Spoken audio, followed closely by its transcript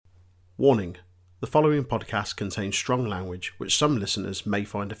Warning: the following podcast contains strong language which some listeners may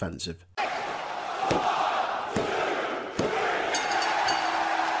find offensive.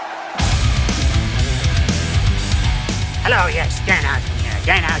 Hello, yes, Danhausen here.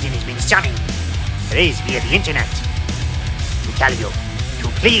 Danhausen has been summoned, raised via the internet, to tell you to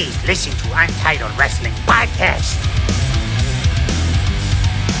please listen to Untitled Wrestling Podcast.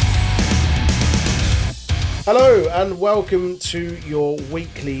 Hello and welcome to your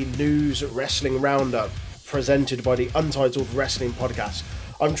weekly news wrestling roundup presented by the Untitled Wrestling Podcast.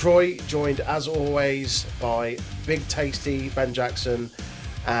 I'm Troy, joined as always by Big Tasty Ben Jackson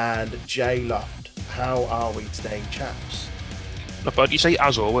and Jay Luft. How are we today, chaps? Not bad. You say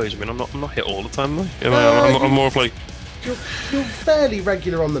as always. I mean, I'm not hit all the time, though. I'm more of like You're fairly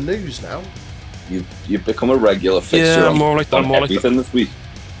regular on the news now. You've become a regular fixture. Yeah, I'm more like everything this week.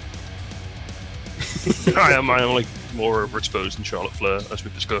 I am like more overexposed than Charlotte Flair, as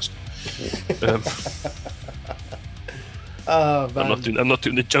we've discussed. Oh, man. I'm not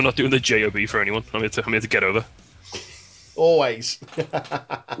doing the JOB for anyone. I'm here to get over. Always.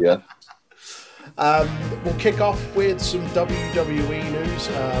 Yeah. We'll kick off with some WWE news.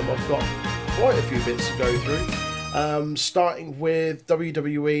 I've got quite a few bits to go through. Starting with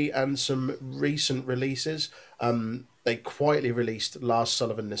WWE and some recent releases. They quietly released Lars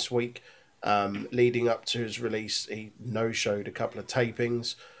Sullivan this week. Leading up to his release, he no-showed a couple of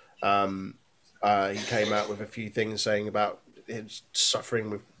tapings. He came out with a few things saying about his suffering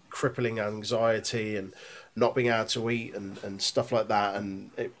with crippling anxiety and not being able to eat and stuff like that,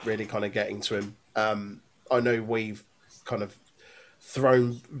 and it really kind of getting to him. I know we've kind of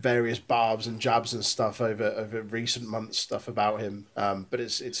thrown various barbs and jabs and stuff over recent months stuff about him, but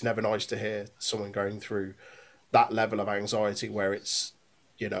it's never nice to hear someone going through that level of anxiety where it's,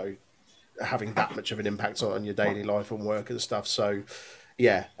 you know, having that much of an impact on your daily life and work and stuff. So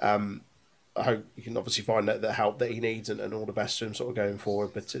yeah, I hope you can obviously find the help that he needs and all the best to him sort of going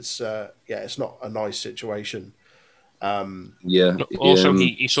forward, but it's not a nice situation. Also,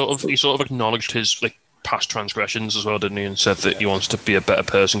 he sort of acknowledged his like past transgressions as well, didn't he? And said that he wants to be a better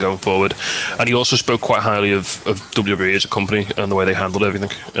person going forward. And he also spoke quite highly of WWE as a company and the way they handled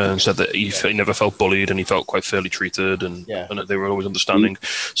everything, and said that he never felt bullied and he felt quite fairly treated, and that they were always understanding.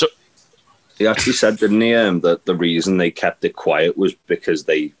 So he actually said, didn't he, that the reason they kept it quiet was because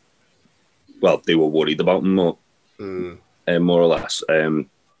they were worried about him more or less. And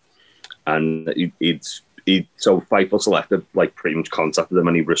so Fightful Select like pretty much contacted him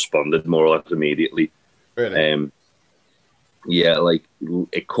and he responded more or less immediately. Really? Like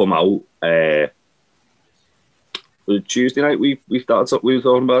it come out was it Tuesday night we were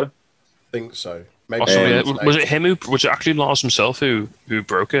talking about it. I think so. Maybe was it him was it actually Lars himself who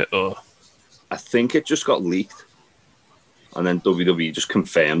broke it, or? I think it just got leaked and then WWE just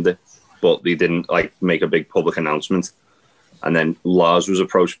confirmed it, but they didn't like make a big public announcement. And then Lars was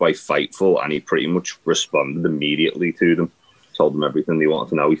approached by Fightful and he pretty much responded immediately to them, told them everything they wanted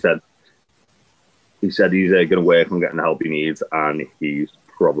to know. He said he's going to work on getting the help he needs and he's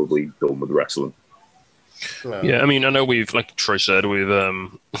probably done with wrestling. Yeah, I mean, I know we've, like Troy said, we've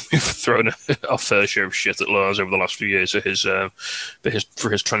thrown our fair share of shit at Lars over the last few years for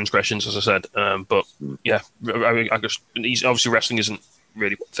his transgressions, as I said. But yeah, I guess obviously wrestling isn't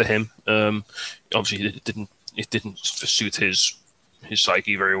really for him. Obviously, it didn't suit his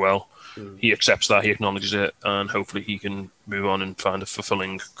psyche very well. He accepts that, he acknowledges it, and hopefully he can move on and find a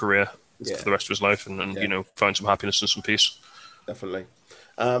fulfilling career for the rest of his life, and you know, find some happiness and some peace. Definitely.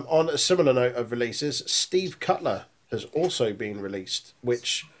 On a similar note of releases, Steve Cutler has also been released,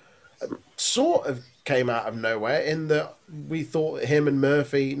 which sort of came out of nowhere in that we thought him and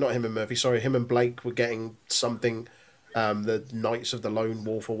Blake were getting something, the Knights of the Lone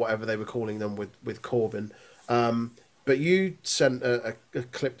Wolf or whatever they were calling them with Corbin. But you sent a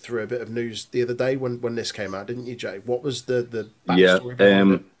clip through a bit of news the other day when this came out, didn't you, Jay? What was the backstory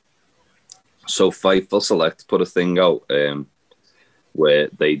behind it? So Fightful Select put a thing out where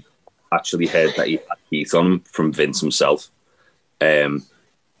they actually heard that he had heat on him from Vince himself.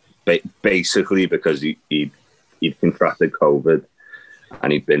 Basically because he'd contracted COVID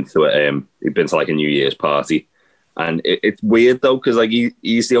and he'd been to like a New Year's party. And it's weird though, because like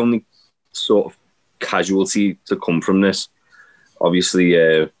he's the only sort of casualty to come from this. Obviously,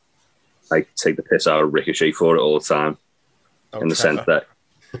 I take the piss out of Ricochet for it all the time, in the sense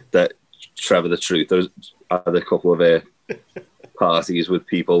that Trevor the Truth had a couple of parties with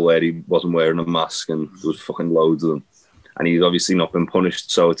people where he wasn't wearing a mask and there was fucking loads of them, and he's obviously not been punished.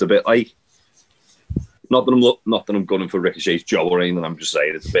 So it's a bit like, not that I'm gunning for Ricochet's job or anything. I'm just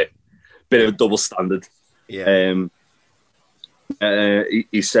saying it's a bit of a double standard. Yeah.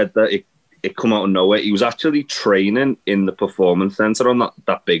 He said that it come out of nowhere. He was actually training in the performance center on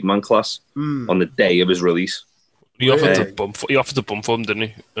that big man class on the day of his release. He offered to bump. He offered to bump for him, didn't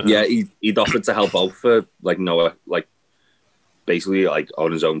he? Yeah, he'd offered to help out for like Noah, like basically like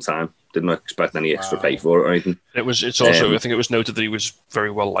on his own time. Didn't expect any extra pay for it or anything. It's also I think it was noted that he was very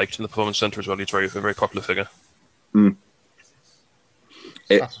well liked in the performance center as well. He's a very popular figure.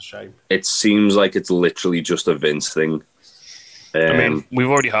 That's a shame. It seems like it's literally just a Vince thing. I mean,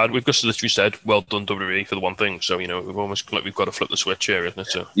 we've just literally said, well done WWE for the one thing. So, we've got to flip the switch here, isn't it?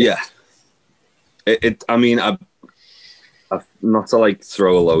 So. Yeah. I mean, I've not to like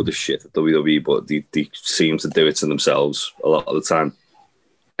throw a load of shit at WWE, but they seem to do it to themselves a lot of the time.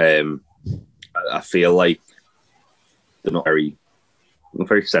 I feel like they're not very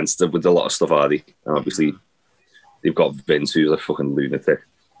sensitive with a lot of stuff, are they? And obviously, they've got Vince, who's a fucking lunatic,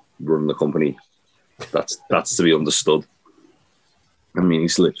 running the company. That's to be understood. I mean,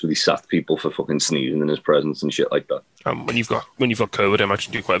 he's literally sacked people for fucking sneezing in his presence and shit like that. When you've got COVID, I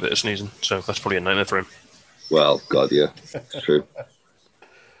imagine you do quite a bit of sneezing, so that's probably a nightmare for him. Well, God, yeah, it's true.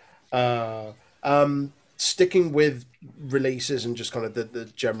 Sticking with releases and just kind of the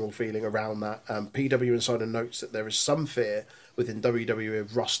general feeling around that, PW Insider notes that there is some fear within WWE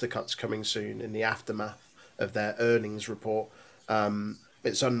of roster cuts coming soon in the aftermath of their earnings report.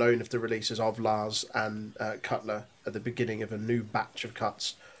 It's unknown if the releases of Lars and Cutler at the beginning of a new batch of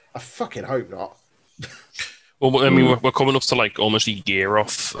cuts. I fucking hope not. Well, I mean, we're coming up to like almost a year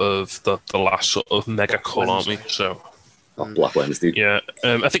off of the last sort of mega call, aren't we? So, Black Wednesday. Yeah,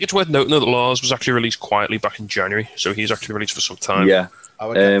 I think it's worth noting that Lars was actually released quietly back in January, so he's actually released for some time. Yeah,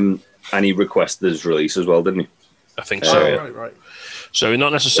 and he requested his release as well, didn't he? I think so. Yeah. Right. So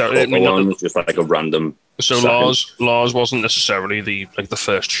not necessarily. Just like a random. So Lars wasn't necessarily the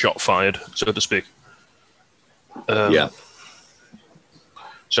first shot fired, so to speak. Yeah.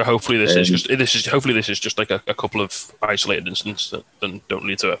 So hopefully this is just like a couple of isolated incidents that don't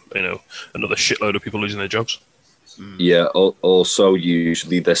lead to another shitload of people losing their jobs. Yeah. Also,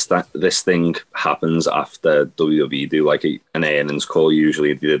 usually this thing happens after WWE do like an earnings call.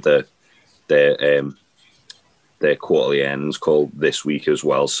 Usually they did their quarterly earnings call this week as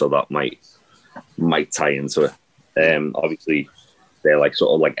well, so that might tie into it. Obviously, they're like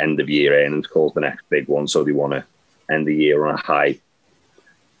sort of like end of year earnings calls, the next big one, so they want to end the year on a high,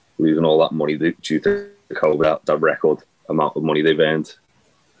 losing all that money due to COVID, that record amount of money they've earned.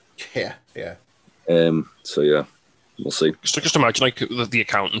 Yeah. So yeah, we'll see. Just imagine like the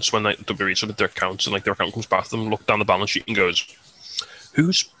accountants when WWE submit their accounts and like their accountant comes back to them, look down the balance sheet and goes,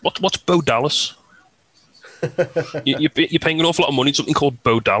 what's Bo Dallas? You're paying an awful lot of money to something called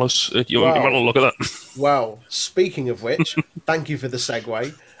Bo Dallas. You might want to look at that. Well, speaking of which, thank you for the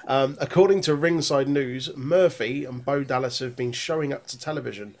segue. According to Ringside News, Murphy and Bo Dallas have been showing up to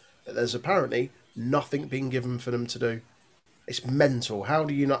television, but there's apparently nothing being given for them to do. It's mental. How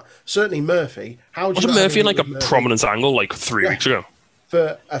do you not? Certainly Murphy. Wasn't Murphy in like a prominent angle like 3 weeks ago?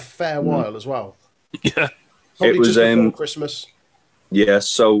 For a fair while as well. Yeah. Probably it was just before Christmas. Yeah,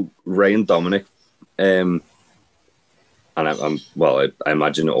 so Ray and Dominic, and I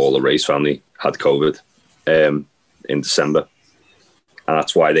imagine all the Ray's family had COVID in December. And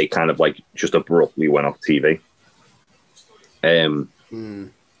that's why they kind of like just abruptly went off TV. And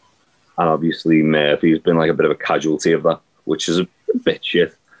obviously Murphy's been like a bit of a casualty of that, which is a bit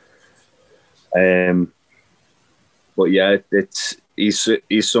shit. But yeah,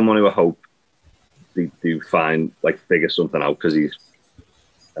 he's someone who I hope they do figure something out, because he's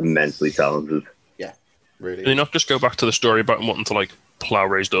immensely talented. Yeah, really. Can you not just go back to the story about him wanting to like plow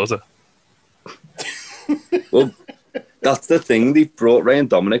Ray's daughter? Well, that's the thing. They've brought Ray and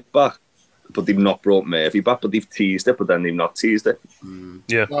Dominic back, but they've not brought Murphy back. But they've teased it, but then they've not teased it.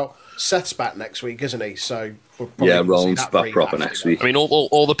 Yeah. Well, Seth's back next week, isn't he? So Rollins back proper next week. I mean,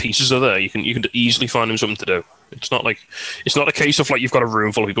 all the pieces are there. You can easily find him something to do. It's not a case of like you've got a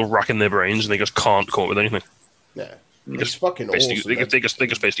room full of people racking their brains and they just can't come up with anything. Yeah. It's fucking awesome. They just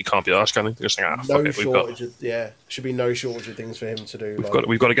basically can't be asked, can they? They just think, fuck it, should be no shortage of things for him to do.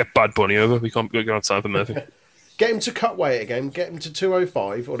 We've got to get Bad Bunny over. We don't have time for Murphy. Get him to cut weight again. Get him to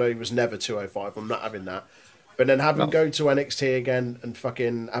 205, although he was never 205. I'm not having that. But then have him go to NXT again and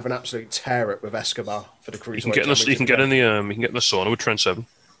fucking have an absolute tear it with Escobar for the cruiserweight. You can get in the sauna with Trent Seven.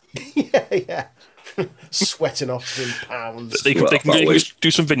 yeah. Sweating off some pounds. They can just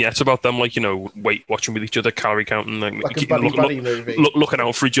do some vignettes about them, like, weight watching with each other, calorie counting, like a buddy movie. Looking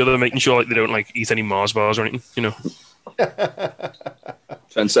out for each other, making sure like they don't like eat any Mars bars or anything.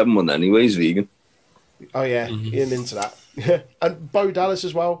 Trent Seven won anyway. He's vegan. Oh yeah, Ian into that. And Bo Dallas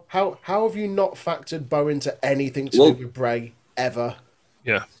as well. How have you not factored Bo into anything to do with Bray ever.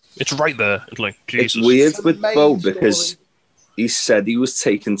 Yeah, it's right there. It's like, Jesus. It's weird It's a with main Bo because story. he said he was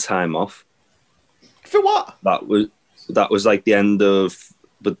taking time off. For what? That was like the end of,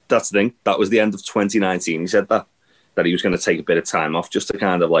 but that's the thing. That was the end of 2019. He said that he was going to take a bit of time off just to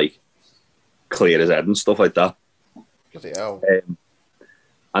kind of like clear his head and stuff like that. Bloody hell.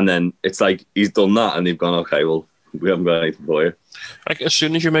 And then it's like he's done that, and they've gone, okay, well, we haven't got anything for you. Like, as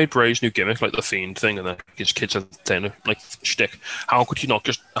soon as you made Bray's new gimmick, like the Fiend thing, and then his kids entertainer, like shtick, how could you not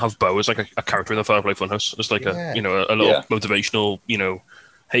just have Bo as like a character in the Firefly Funhouse? Just like a little motivational,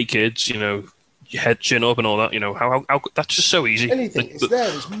 hey kids, your head chin up and all that. How that's just so easy. Anything, like, it's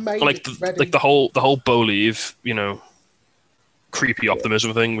there. It's made. Like the whole Bo Leave, creepy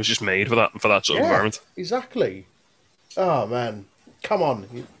optimism thing was just made for that sort of environment. Exactly. Oh man, come on,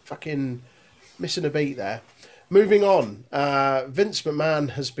 you fucking missing a beat there. Moving on, Vince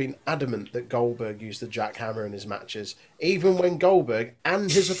McMahon has been adamant that Goldberg used the jackhammer in his matches, even when Goldberg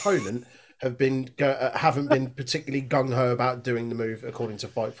and his opponent haven't been particularly gung ho about doing the move, according to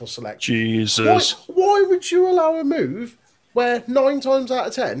Fightful Select. Jesus, why would you allow a move where 9 times out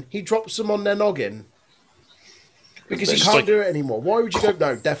of 10 he drops them on their noggin? Because he can't do it anymore. Why would you go,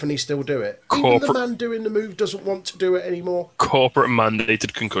 no, definitely still do it? Even the man doing the move doesn't want to do it anymore. Corporate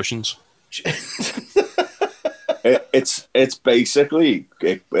mandated concussions. It's basically,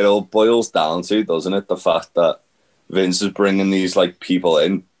 it all boils down to, doesn't it, the fact that Vince is bringing these like people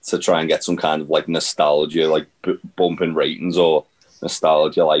in to try and get some kind of like nostalgia, like bumping ratings, or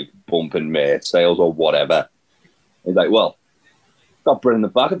nostalgia, like bumping merch sales or whatever. He's like, well, stop bringing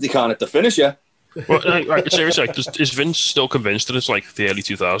them back if they can't hit the finisher. Well, seriously, is Vince still convinced that it's like the early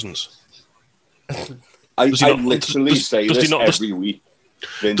 2000s? I literally say this every week.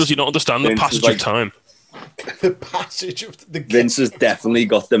 Does he not understand the passage of time? The passage of the Vince has definitely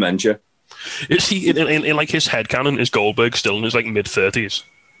got dementia. Is he in like his headcanon? Is Goldberg still in his like mid-30s?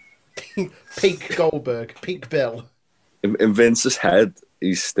 Peak Goldberg, peak Bill. In Vince's head,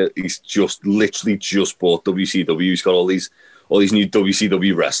 he's just literally just bought WCW. He's got all these new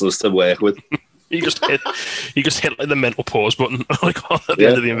WCW wrestlers to work with. He just hit like the mental pause button like at the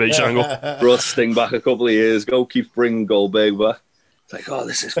end of the invasion angle. Brought Sting back a couple of years ago. Keeps bringing Goldberg back. It's like, oh,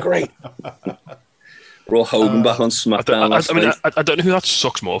 this is great. Brought Hogan back on SmackDown. I don't know who that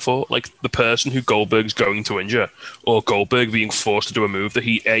sucks more for. Like the person who Goldberg's going to injure, or Goldberg being forced to do a move that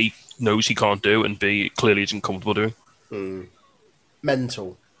he A, knows he can't do, and B, clearly isn't comfortable doing.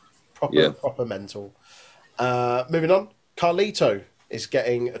 Mental. Proper mental. Moving on. Carlito is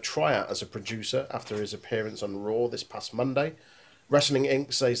getting a tryout as a producer after his appearance on Raw this past Monday. Wrestling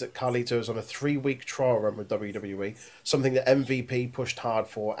Inc. says that Carlito is on a 3-week trial run with WWE, something that MVP pushed hard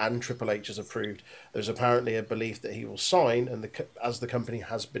for and Triple H has approved. There's apparently a belief that he will sign, and as the company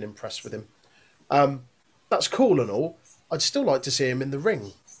has been impressed with him. That's cool and all. I'd still like to see him in the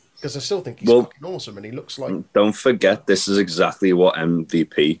ring, because I still think he's fucking awesome, and he looks like... Don't forget, this is exactly what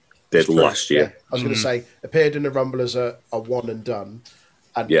MVP did last year. Yeah. I was going to say, appeared in the Rumble as a one and done,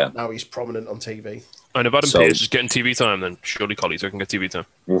 and now he's prominent on TV. And if Adam Pearce is getting TV time, then surely Carlito can get TV time.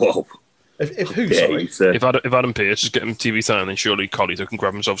 Whoa. If who, sorry? If Adam Pearce is getting TV time, then surely Carlito can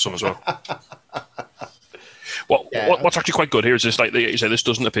grab himself some as well. What's actually quite good here is this, like you say, this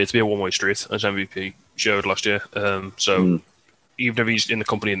doesn't appear to be a one-way street, as MVP showed last year. So even if he's in the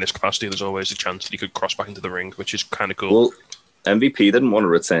company in this capacity, there's always a chance that he could cross back into the ring, which is kind of cool. Well, MVP didn't want to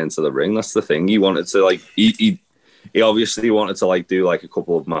return to the ring. That's the thing. He wanted to, like, he obviously wanted to like do like a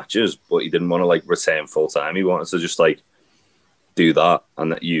couple of matches, but he didn't want to like return full time. He wanted to just like do that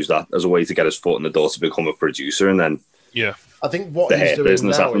and use that as a way to get his foot in the door to become a producer. And then I think what he's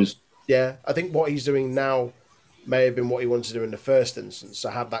doing now is I think what he's doing now may have been what he wanted to do in the first instance, to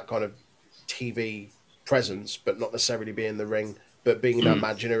have that kind of TV presence, but not necessarily be in the ring, but being in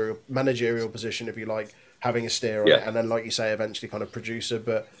that managerial position, if you like, having a steer on it, and then, like you say, eventually kind of producer.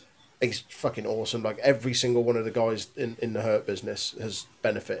 But he's fucking awesome. Like every single one of the guys in the Hurt Business has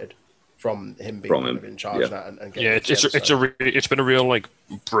benefited from him being kind of in charge of that. And it's been a real like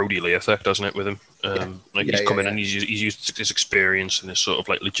Brody Lee effect, hasn't it, with him? He's come in and he's used his experience and his sort of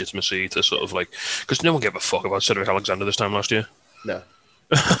like legitimacy to sort of like, because no one gave a fuck about Cedric Alexander this time last year. No.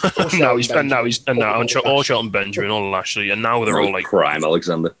 now all Shelton Benjamin, all Lashley, and now they're all like Prime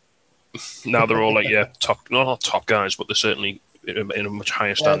Alexander. Now they're all like not top guys, but they're certainly in a much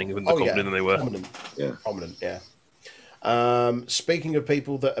higher standing within the company than they were. Prominent. Speaking of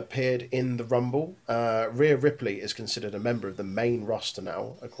people that appeared in the Rumble, Rhea Ripley is considered a member of the main roster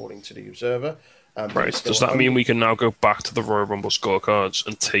now, according to the Observer. Right. Does that mean we can now go back to the Royal Rumble scorecards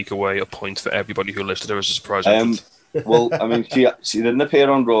and take away a point for everybody who listed her as a surprise entrant? Well, I mean, she didn't appear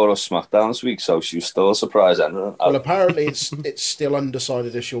on Raw or SmackDown this week, so she was still a surprise entrant. Well, apparently it's still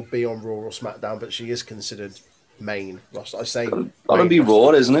undecided if she'll be on Raw or SmackDown, but she is considered main roster. I say Gotta be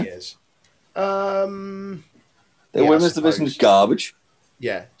Raw, isn't it? Is. The Yeah, women's division is garbage.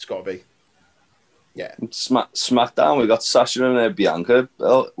 Yeah, it's got to be. Yeah. SmackDown, we got Sasha and Bianca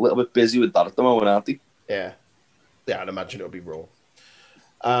a little bit busy with that at the moment, aren't they? Yeah. Yeah, I'd imagine it'll be Raw.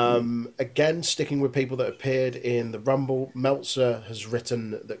 Again, sticking with people that appeared in the Rumble, Meltzer has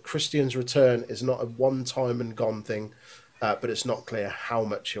written that Christian's return is not a one-time and gone thing, but it's not clear how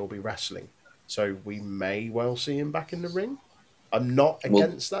much he'll be wrestling. So we may well see him back in the ring. I'm not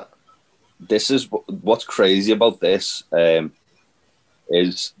against that. This is what's crazy about this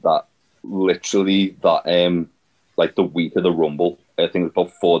is that literally that like the week of the Rumble, I think it was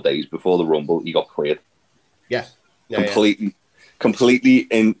about 4 days before the Rumble, he got cleared. Yeah. Completely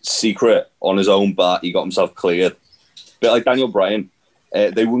in secret on his own bat, he got himself cleared. Bit like Daniel Bryan.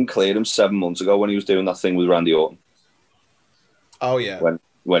 They wouldn't clear him 7 months ago when he was doing that thing with Randy Orton. Oh, yeah.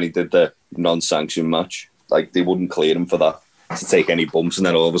 When he did the non-sanctioned match. Like, they wouldn't clear him for that, to take any bumps, and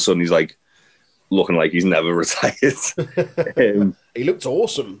then all of a sudden he's like, looking like he's never retired. He looked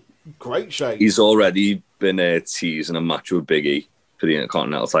awesome. Great shape. He's already been teasing a match with Big E for the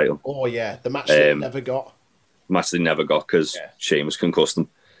Intercontinental title. Oh, yeah. The match they never got. Match they never got because Sheamus concussed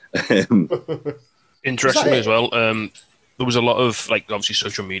him. Interestingly as well, there was a lot of, like, obviously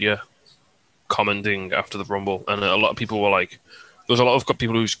social media commenting after the Rumble, and a lot of people were like, there was a lot of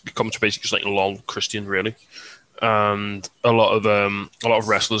people who's come to basically just like lol Christian, really. And a lot of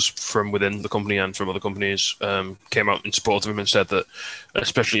wrestlers from within the company and from other companies came out in support of him and said that,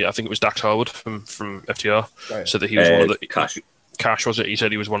 especially I think it was Dax Harwood from FTR, said that he was one of the Cash was it? He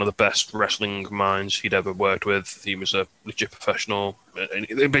said he was one of the best wrestling minds he'd ever worked with. He was a legit professional. And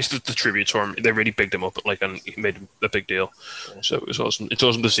they basically the tribute to him. They really bigged him up, and he made a big deal. So it was awesome. It's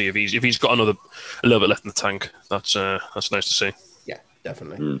awesome to see if he's got a little bit left in the tank. That's nice to see. Yeah,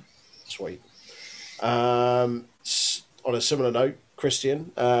 definitely. Sweet. On a similar note,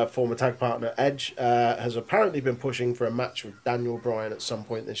 Christian, former tag partner Edge, has apparently been pushing for a match with Daniel Bryan at some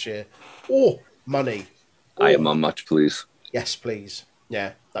point this year. Or money. I am on match, please. Yes, please.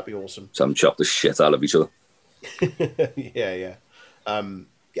 Yeah, that'd be awesome. Some chop the shit out of each other. Yeah,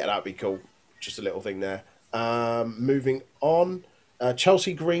 that'd be cool. Just a little thing there. Moving on,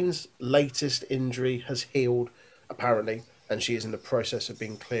 Chelsea Green's latest injury has healed, apparently, and she is in the process of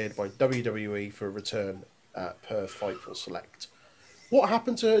being cleared by WWE for a return per Fightful Select. What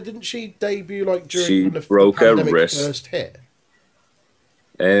happened to her? Didn't she debut during when the pandemic wrist. First hit?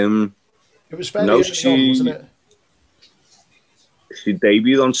 It was fairly early on, wasn't it? She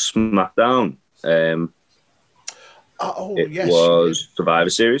debuted on SmackDown. Yes. It was Survivor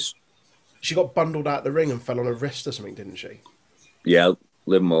Series. She got bundled out the ring and fell on her wrist or something, didn't she? Yeah,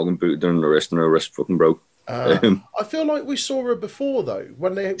 Liv Morgan booted her in the wrist and her wrist fucking broke. I feel like we saw her before, though,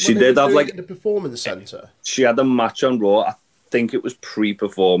 when they did have in the Performance Center. She had a match on Raw. I think it was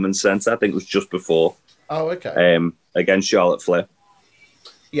pre-Performance Center. I think it was just before. Oh, okay. Against Charlotte Flair.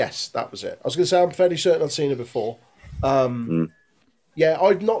 Yes, that was it. I was going to say, I'm fairly certain I'd seen her before. Yeah,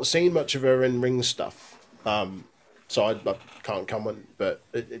 I've not seen much of her in ring stuff, so I can't comment. But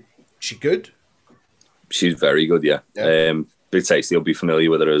she good? She's very good, yeah. Big Tasty will be familiar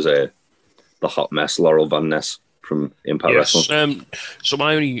with her as the hot mess Laurel Van Ness from Impact Wrestling. So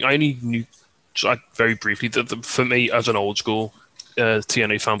I only knew very briefly that for me as an old school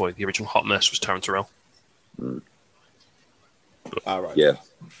TNA fanboy, the original hot mess was Taryn Terrell. All right. Yeah,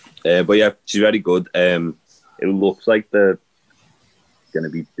 but yeah, she's very good. It looks like they're going to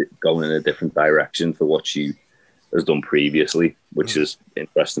be going in a different direction for what she has done previously, which is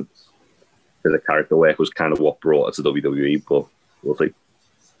interesting. Because the character work was kind of what brought her to WWE, but we'll see.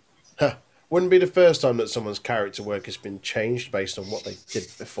 Wouldn't be the first time that someone's character work has been changed based on what they did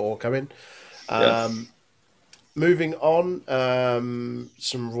before coming. Moving on,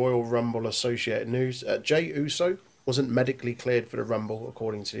 some Royal Rumble associated news. Jey Uso wasn't medically cleared for the Rumble,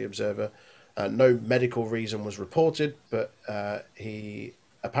 according to the Observer. No medical reason was reported, but he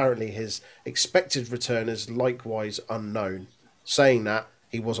apparently his expected return is likewise unknown. Saying that,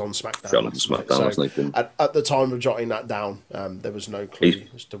 he was on SmackDown. At the time of jotting that down, there was no clue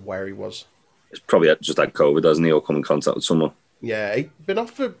as to where he was. It's probably just like COVID, hasn't he, or come in contact with someone. Yeah, he'd been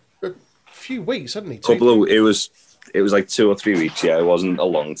off for a few weeks, hadn't he? It was like 2 or 3 weeks. Yeah, it wasn't a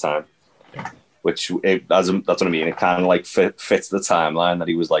long time. Which that's what I mean. It kind of like fits the timeline that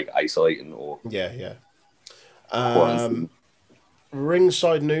he was like isolating or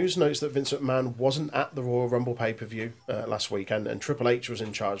Ringside News notes that Vince McMahon wasn't at the Royal Rumble pay-per-view last weekend, and Triple H was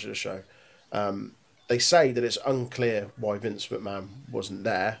in charge of the show. They say that it's unclear why Vince McMahon wasn't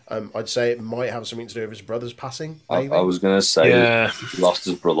there. I'd say it might have something to do with his brother's passing. Maybe. I was going to say he lost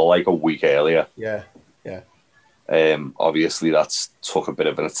his brother like a week earlier. Yeah. Obviously, that's took a bit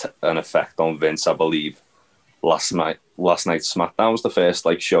of an effect on Vince. I believe last night's SmackDown was the first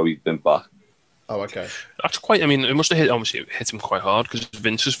show he'd been back. Oh, okay. That's quite. I mean, it must have hit him quite hard because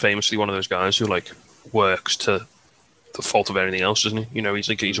Vince is famously one of those guys who works to the fault of anything else, isn't he? He's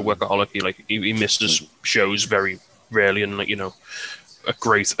a workaholic. He misses shows very rarely, and a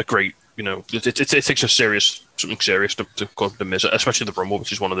great. It takes something serious to go to miss it, especially the Rumble,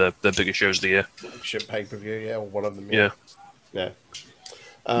 which is one of the biggest shows of the year. Ship pay-per-view, or one of them. Yeah.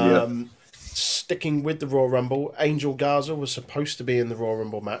 Sticking with the Royal Rumble, Angel Garza was supposed to be in the Royal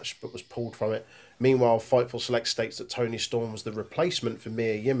Rumble match, but was pulled from it. Meanwhile, Fightful Select states that Toni Storm was the replacement for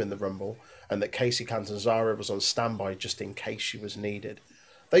Mia Yim in the Rumble, and that Kacy Catanzaro was on standby just in case she was needed.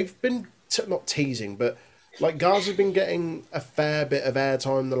 They've been not teasing, but Garza's been getting a fair bit of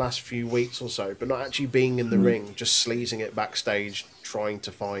airtime the last few weeks or so, but not actually being in the ring, just sleazing it backstage, trying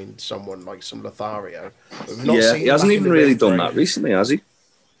to find someone like some Lothario. He hasn't even really done that recently, has he?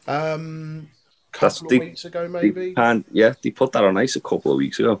 Couple of weeks ago, maybe. They put that on ice a couple of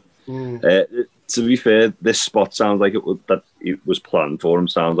weeks ago. To be fair, this spot sounds like it was planned for him.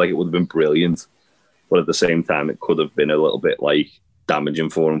 Sounds like it would have been brilliant, but at the same time, it could have been a little bit damaging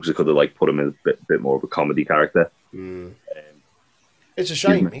for him because it could have put him in a bit more of a comedy character. It's a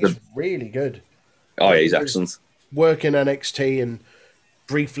shame. He's really good. Oh, yeah, he's excellent. Working NXT and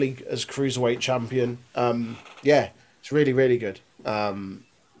briefly as Cruiserweight champion. It's really, really good. And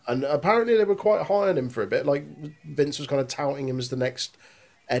apparently they were quite high on him for a bit. Vince was kind of touting him as the next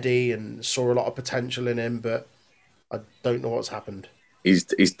Eddie and saw a lot of potential in him, but I don't know what's happened. He's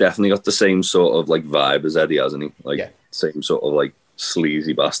definitely got the same sort of vibe as Eddie, hasn't he? Same sort of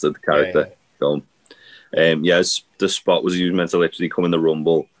sleazy bastard character going. The spot was he was meant to literally come in the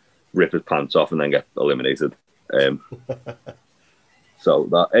Rumble, rip his pants off, and then get eliminated. So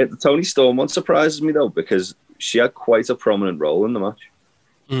that Toni Storm one surprises me though because she had quite a prominent role in the match.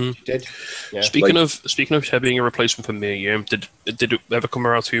 She did. Yeah. Speaking of her being a replacement for Mia Yim, did it ever come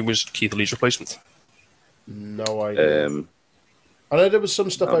out who was Keith Lee's replacement? No idea. I know there was some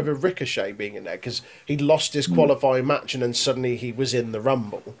stuff over Ricochet being in there because he'd lost his qualifying match and then suddenly he was in the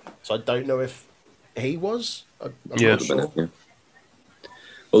Rumble. So I don't know if he was. I'm not sure.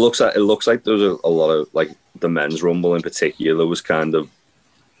 Well, it looks like there was a lot of the men's Rumble in particular was kind of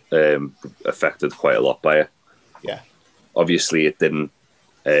affected quite a lot by it. Yeah. Obviously, it didn't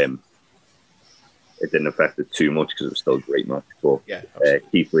affect it too much because it was still a great match. But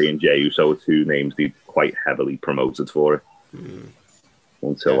Keith Lee and Jey Uso were two names they quite heavily promoted for it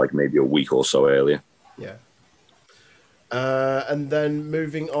until maybe a week or so earlier. Yeah. And then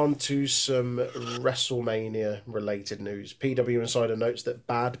moving on to some WrestleMania related news. PW Insider notes that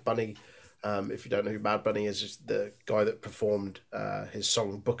Bad Bunny, if you don't know who Bad Bunny is the guy that performed his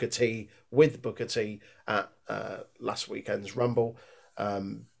song Booker T with Booker T at last weekend's Rumble.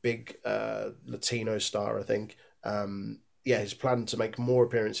 Big Latino star, I think. He's planned to make more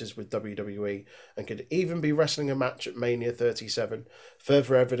appearances with WWE and could even be wrestling a match at Mania 37.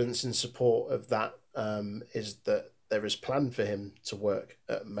 Further evidence in support of that is that there is planned for him to work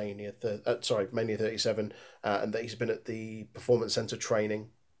at Mania 37, and that he's been at the Performance Center training.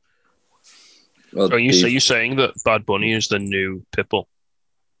 Well, are you saying that Bad Bunny is the new Pitbull?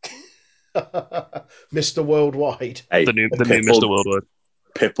 Mr. Worldwide. Hey, the new Mr. Worldwide.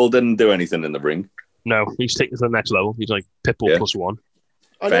 Pitbull didn't do anything in the ring. No, he's taken it to the next level. He's like Pitbull plus one.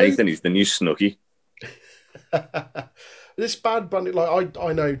 If anything, he's the new Snooki. This Bad Bunny,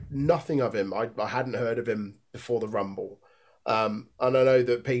 I know nothing of him. I hadn't heard of him before the Rumble. And I know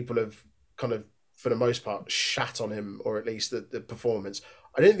that people have kind of, for the most part, shat on him, or at least the performance.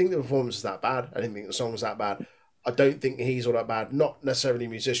 I didn't think the performance was that bad. I didn't think the song was that bad. I don't think he's all that bad. Not necessarily a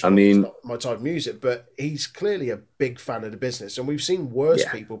musician. I mean, it's not my type of music, but he's clearly a big fan of the business. And we've seen worse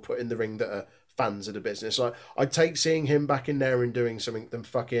people put in the ring that are fans of the business. I'd take seeing him back in there and doing something than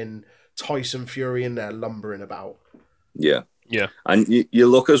fucking Tyson Fury in there lumbering about. Yeah. Yeah. And you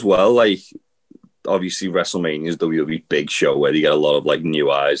look as well, obviously WrestleMania is WWE's big show where you get a lot of new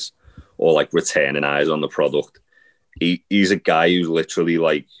eyes or returning eyes on the product. He's a guy who's literally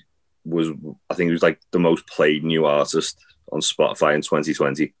was the most played new artist on Spotify in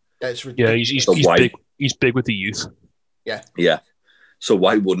 2020. That's ridiculous. Yeah, he's big with the youth. Yeah. Yeah. So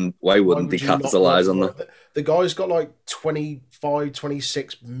why wouldn't they capitalize on that? The guy's got 25,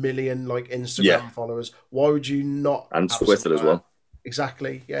 26 million Instagram followers. Why would you not? And Twitter as well.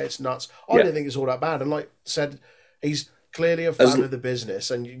 Exactly. Yeah, it's nuts. I don't think it's all that bad. And like I said, he's clearly a fan of the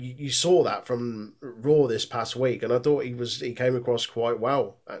business, and you saw that from Raw this past week, and I thought he came across quite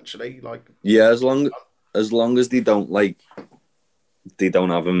well, actually. Like, yeah, as long as they don't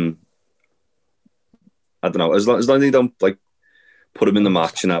have him, I don't know, as long as they don't like put him in the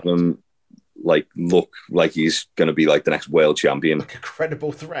match and have him like look like he's going to be like the next world champion, like a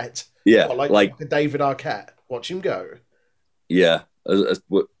credible threat. Yeah, like David Arquette. Watch him go. Yeah. As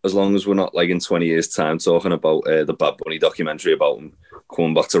long as we're not like in 20 years' time talking about the Bad Bunny documentary about him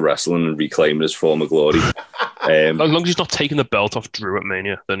coming back to wrestling and reclaiming his former glory. As long as he's not taking the belt off Drew at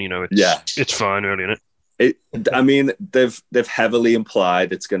Mania, then it's fine, really, isn't it? I mean, they've heavily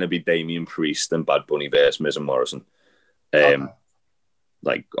implied it's going to be Damian Priest and Bad Bunny versus Miz and Morrison.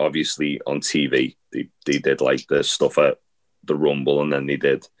 Like obviously on TV, they did like the stuff at the Rumble, and then they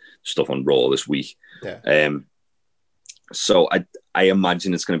did stuff on Raw this week. Yeah. So I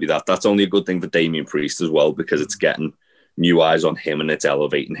imagine it's going to be that. That's only a good thing for Damian Priest as well, because it's getting new eyes on him and it's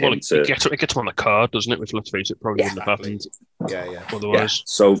elevating him. It gets him on the card, doesn't it? Which, let's face it, probably wouldn't have happened. Yeah. Otherwise. Yeah.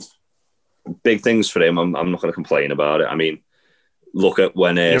 So big things for him. I'm not going to complain about it. I mean, look at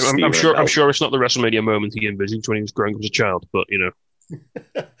when I'm sure it's not the WrestleMania moment he envisioned when he was growing up as a child, but yeah,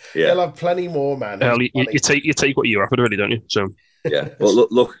 he'll have plenty more, man. Hell, you take what you're offered, really, don't you? So yeah. Well,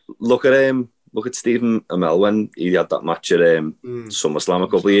 look at him. Look at Stephen Amell when he had that match at SummerSlam a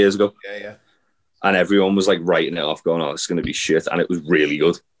couple of years ago. Yeah. And everyone was like writing it off, going, "Oh, it's going to be shit," and it was really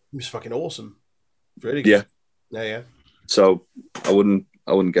good. It was fucking awesome. Really good. Yeah. So I wouldn't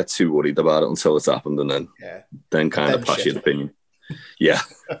get too worried about it until it's happened, and then kind of pass your opinion. Yeah.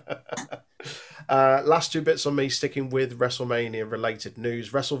 Last two bits on me, sticking with WrestleMania related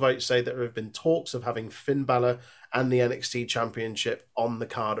news. WrestleVote say that there have been talks of having Finn Balor and the NXT Championship on the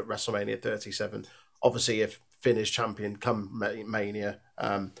card at WrestleMania 37. Obviously, if Finn is champion come Mania,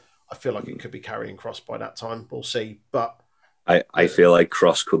 I feel like it could be carrying Cross by that time. We'll see. But I feel like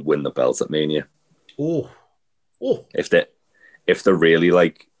Cross could win the belt at Mania. Oh. If they're really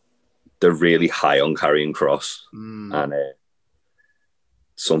like they're really high on carrying Cross, and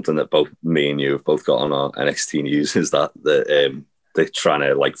something that both me and you have both got on our NXT news is that they're trying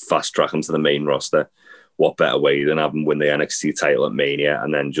to like fast track him to the main roster. What better way than have him win the NXT title at Mania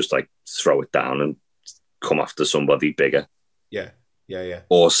and then just like throw it down and come after somebody bigger? Yeah.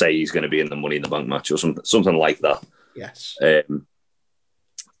 Or say he's going to be in the Money in the Bank match or something like that. Yes. I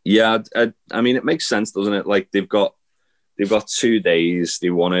mean, it makes sense, doesn't it? Like they've got 2 days. They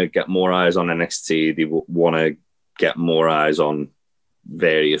want to get more eyes on NXT. They want to get more eyes on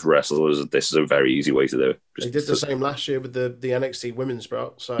various wrestlers. This is a very easy way to do it. They did the same last year with the NXT women's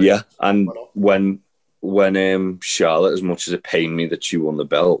belt. So yeah, and when Charlotte, as much as it pained me that she won the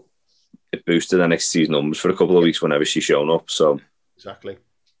belt, it boosted NXT's numbers for a couple of weeks whenever she's shown up. So exactly.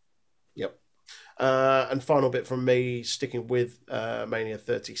 Yep. And final bit from me, sticking with Mania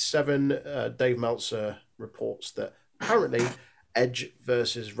 37, Dave Meltzer reports that apparently Edge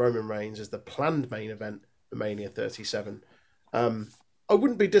versus Roman Reigns is the planned main event for Mania 37. I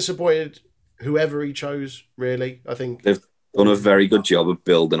wouldn't be disappointed whoever he chose, really. I think they've done a very good job of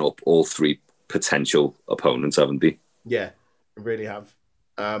building up all three potential opponents, haven't they? Yeah, they really have.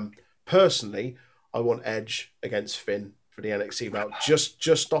 Personally, I want Edge against Finn for the NXT belt,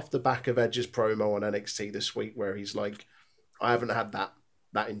 just off the back of Edge's promo on NXT this week, where he's like, I haven't had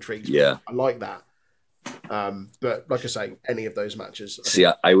that intrigues me. Yeah. I like that. But like I say, any of those matches. See,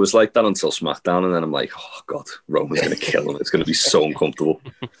 I was like that until SmackDown, and then I'm like, oh God, Roman's going to kill him. It's going to be so uncomfortable.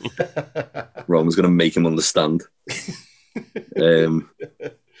 Roman's going to make him understand.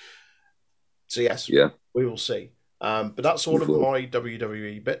 So yes, we will see. But that's all of my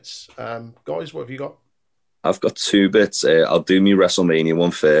WWE bits. Guys, what have you got? I've got 2 bits. I'll do me WrestleMania one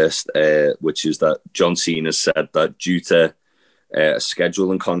first, which is that John Cena said that due to a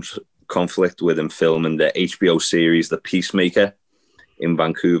scheduling conflict with him filming the HBO series The Peacemaker in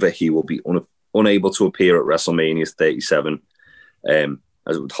Vancouver, he will be unable to appear at WrestleMania 37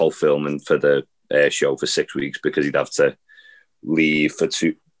 as it would hold filming for the show for 6 weeks, because he'd have to leave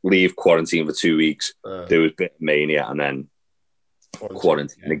quarantine for 2 weeks, do his bit of Mania, and then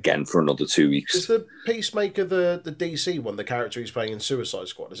quarantine again for another 2 weeks. Is the Peacemaker the DC one, the character he's playing in Suicide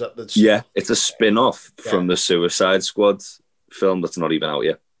Squad? Is that the... Yeah, it's a spin-off from the Suicide Squad film that's not even out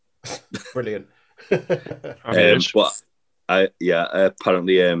yet. Brilliant. But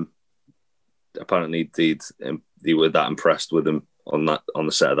apparently they were that impressed with him on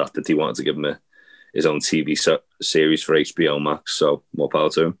the set of that he wanted to give him his own TV series for HBO Max. So more power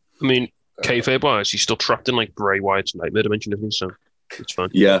to him. I mean, kayfabe wise, he's still trapped in like Bray Wyatt's nightmare dimension, isn't he? So it's fine.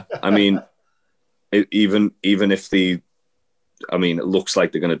 Yeah, I mean, even if it looks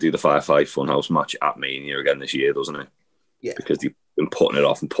like they're going to do the Firefly Funhouse match at Mania again this year, doesn't it? Yeah. Because they've been putting it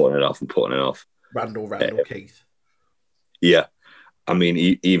off and putting it off and putting it off. Randall, Keith. Yeah. I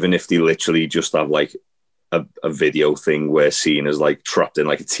mean, even if they literally just have like a video thing where Cena's like trapped in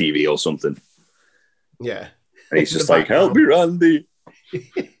like a TV or something. Yeah. And he's just like, help me, Randy.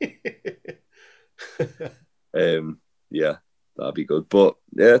 Yeah, that'd be good. But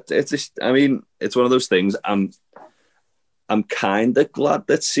yeah, it's just, I mean, it's one of those things. I'm kind of glad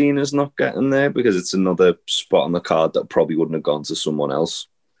that Cena's not getting there because it's another spot on the card that probably wouldn't have gone to someone else.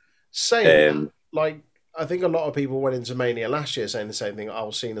 Same. Like, I think a lot of people went into Mania last year saying the same thing.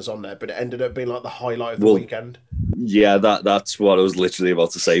 Oh, Cena's on there, but it ended up being like the highlight of the weekend. Yeah, that's what I was literally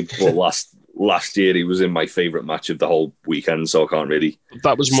about to say. But last year he was in my favourite match of the whole weekend, so I can't really.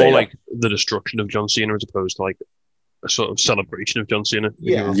 That was more like the destruction of John Cena as opposed to like a sort of celebration of John Cena.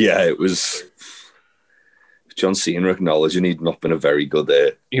 Yeah, it was. John Cena acknowledging he'd not been a very good.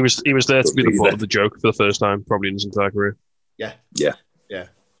 He was there to be the butt of the joke for the first time, probably in his entire career. Yeah.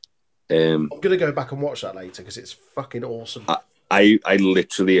 I'm gonna go back and watch that later because it's fucking awesome. I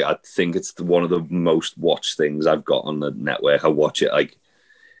literally, I think it's one of the most watched things I've got on the network. I watch it like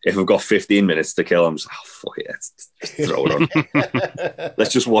if I've got 15 minutes to kill, I'm just fuck it, let's throw it on.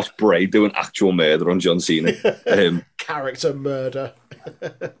 Let's just watch Bray do an actual murder on John Cena. Character murder.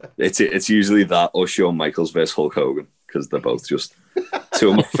 It's usually that or Shawn Michaels versus Hulk Hogan because they're both just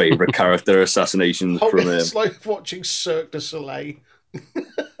two of my favourite character assassinations from him. It's like watching Cirque du Soleil.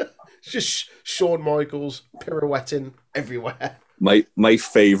 Just Shawn Michaels pirouetting everywhere. My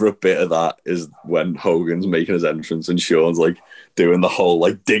favourite bit of that is when Hogan's making his entrance and Shawn's like doing the whole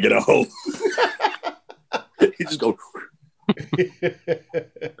like digging a hole. He just goes.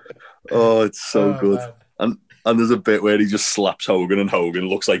 Oh, it's so good. Man. And there's a bit where he just slaps Hogan and Hogan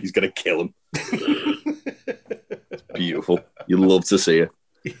looks like he's gonna kill him. It's beautiful. You love to see it.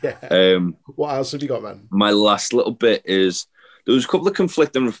 Yeah. What else have you got, man? My last little bit is there was a couple of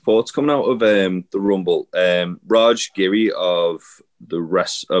conflicting reports coming out of the Rumble. Raj Giri of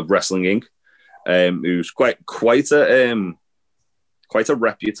Wrestling Inc., who's quite a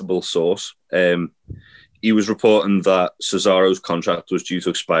reputable source. He was reporting that Cesaro's contract was due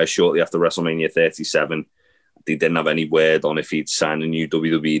to expire shortly after WrestleMania 37. They didn't have any word on if he'd sign a new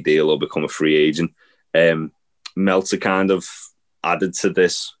WWE deal or become a free agent. Meltzer kind of added to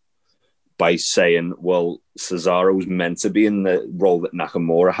this by saying, well, Cesaro was meant to be in the role that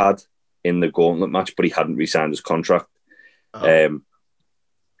Nakamura had in the Gauntlet match, but he hadn't re-signed his contract. And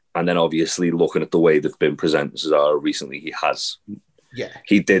then obviously looking at the way they've been presenting Cesaro recently, he has. Yeah.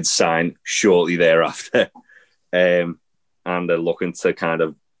 He did sign shortly thereafter. And they're looking to kind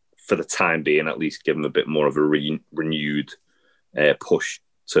of, for the time being, at least give him a bit more of a renewed push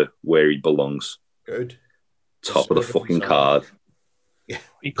to where he belongs. Good. Top of the fucking card. Yeah.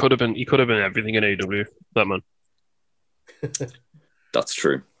 He could have been everything in AEW, that man. That's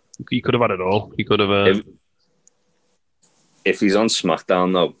true. He could have had it all. He could have. If he's on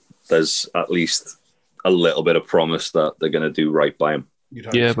SmackDown, though, there's at least a little bit of promise that they're going to do right by him.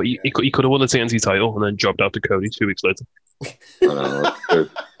 Yeah, but he could have won the TNT title and then jobbed out to Cody 2 weeks later. I know, that's true.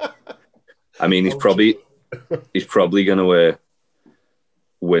 I mean, he's probably going to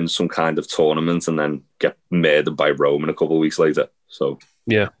win some kind of tournament and then get murdered by Roman a couple of weeks later. So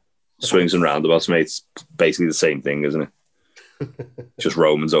yeah, swings and roundabouts, mate. It's basically the same thing, isn't it? Just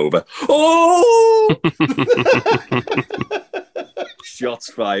Roman's over. Oh!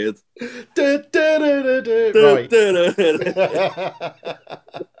 Shots fired. Right.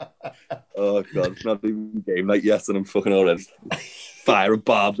 Oh god, it's not even game night yet, and I'm fucking already firing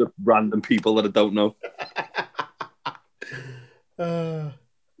barbs at random people that I don't know. At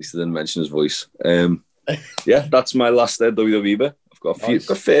least I didn't mention his voice. Yeah, that's my last WWE bit. I've got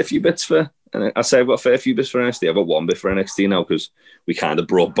a fair few bits for. And I say I've got a fair few bits for NXT. I've got one bit for NXT now because we kind of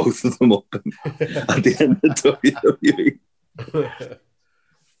brought both of them up at the end of WWE.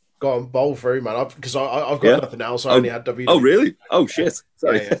 Got them bowl through, man. Because I've got nothing else. I only had WWE. Oh, really? Oh, shit.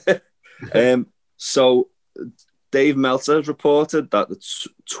 Sorry. Yeah. So Dave Meltzer has reported that the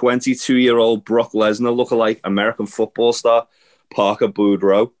 22-year-old Brock Lesnar lookalike American football star Parker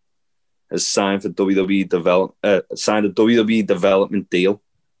Boudreaux has signed a WWE development deal.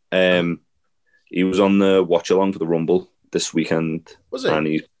 He was on the watch along for the Rumble this weekend. Was he? And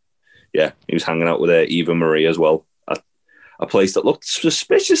he was hanging out with Eva Marie as well at a place that looked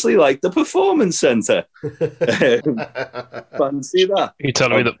suspiciously like the Performance Center. Fancy that? You're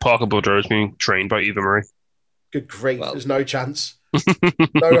telling me that Parker Boudreaux is being trained by Eva Marie? Good grief! There's no chance.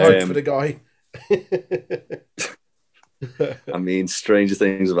 No hope for the guy. I mean, stranger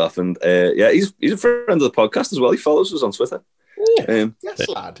things have happened. He's a friend of the podcast as well. He follows us on Twitter. Yes,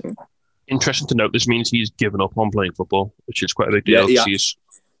 lad. Interesting to note, this means he's given up on playing football, which is quite a big deal. Yeah,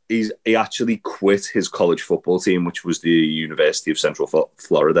 he actually quit his college football team, which was the University of Central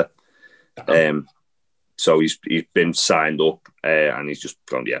Florida. So he's been signed up and he's just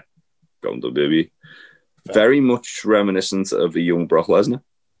gone WWE. Very much reminiscent of a young Brock Lesnar.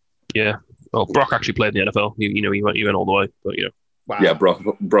 Yeah. Well, Brock actually played in the NFL. He went all the way, but Wow. Yeah,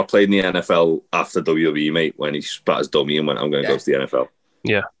 Brock played in the NFL after WWE, mate, when he spat his dummy and went, I'm going to go to the NFL.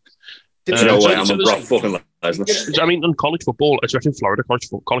 Yeah. You know what? I'm a Brock fucking Lesnar. I mean, in college football, especially in Florida, college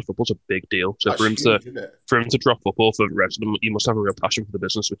football's a big deal. So for him to drop football for the rest of them, he must have a real passion for the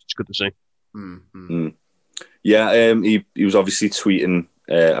business, which is good to see. Mm-hmm. Yeah, he was obviously tweeting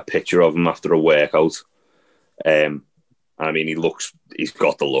a picture of him after a workout. I mean, he's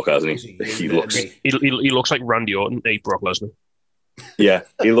got the look, hasn't he? He looks like Randy Orton, Brock Lesnar. Yeah,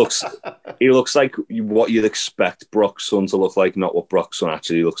 he looks like what you'd expect Brock's son to look like, not what Brock's son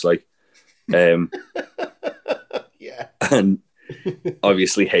actually looks like. Yeah. And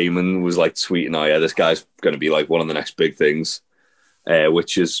obviously Heyman was like tweeting, "Oh yeah, this guy's going to be like one of the next big things,"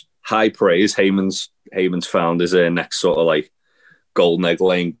 which is high praise. Heyman's found his next sort of like golden egg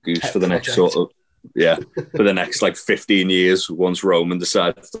laying goose for the next sort of for the next like 15 years. Once Roman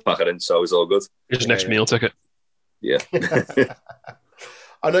decides to pack it in, so it's all good. His next meal ticket. Yeah.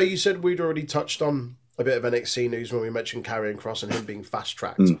 I know you said we'd already touched on a bit of NXT news when we mentioned Karrion Kross and him being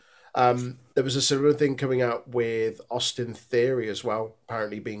fast-tracked. There was a similar thing coming out with Austin Theory as well,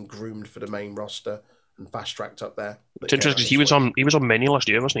 apparently being groomed for the main roster and fast-tracked up there. It's interesting because he was on Mania last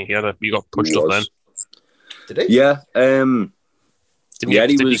year, wasn't he? He got pushed up then. Did he? Yeah.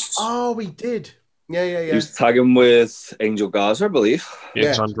 He was. Oh, he did. Yeah. He was tagging with Angel Garza, I believe.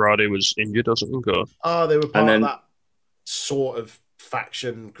 Yeah, because Andrade was injured or something. Oh, they were part of that sort of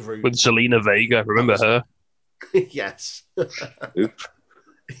faction group. With Zelina Vega, remember her? Yes.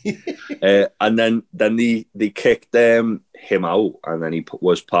 And then they kicked him out, and then he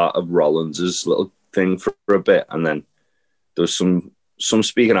was part of Rollins' little thing for a bit, and then there was some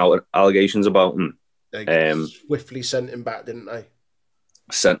speaking out allegations about him. They swiftly sent him back, didn't they?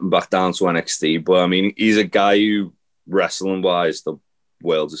 Sent him back down to NXT, but I mean, he's a guy who, wrestling wise, the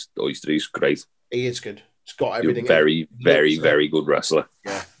world's oyster. He's great. He is good. He's got everything. Very good wrestler.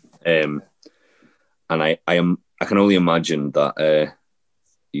 Yeah. And I can only imagine that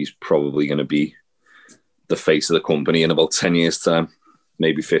he's probably going to be the face of the company in about 10 years' time,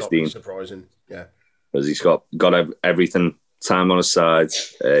 maybe 15. Not surprising, yeah. Because he's got everything, time on his side.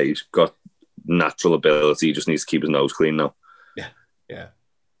 He's got natural ability. He just needs to keep his nose clean now. Yeah.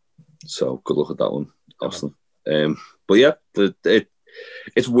 So good luck at that one, Austin. But yeah,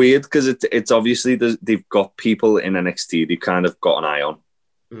 it's weird because it's obviously they've got people in NXT they've kind of got an eye on,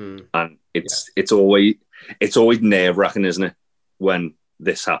 and it's always nerve-wracking, isn't it, when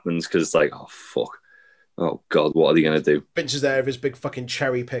this happens, because it's like, oh fuck, oh god, what are they gonna do? Vince is there with his big fucking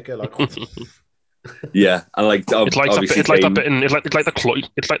cherry picker, like. Yeah, and like it's like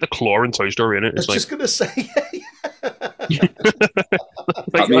the claw in Toy Story, isn't it? I was just gonna say, you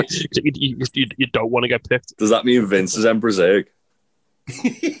don't want to get picked. Does that mean Vince is Emperor Zurg?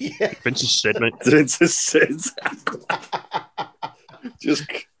 Yeah. Vince is Sid, mate. Vince is Sid. just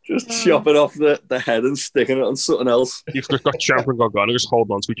chopping off the head and sticking it on something else. You've just got Ciampa and Gargano just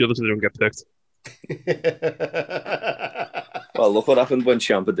holding on to each other so they don't get picked. Well, look what happened when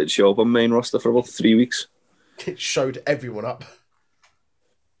Ciampa did show up on main roster for about 3 weeks. It showed everyone up.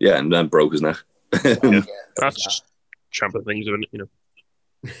 Yeah, and then broke his neck. Yeah, that's just Ciampa things, isn't it? You know.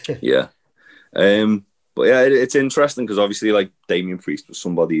 Yeah. But yeah, it's interesting because obviously, like, Damian Priest was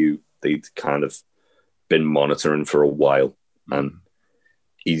somebody who they'd kind of been monitoring for a while, and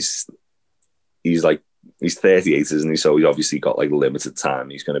he's 38, isn't he? So he's obviously got like limited time.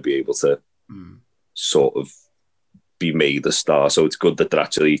 He's going to be able to sort of be made a star. So it's good that they're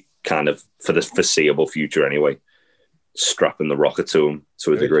actually kind of, for the foreseeable future anyway, strapping the rocket to him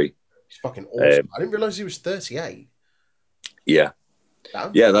to a degree. He's fucking awesome. I didn't realise he was 38. Yeah.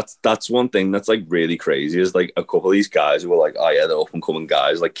 Damn. Yeah, that's one thing that's like really crazy is like a couple of these guys who are like, oh yeah, they're up and coming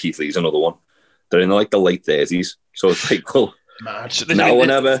guys, like Keith Lee's another one. They're in like the late 30s. So it's like, well, now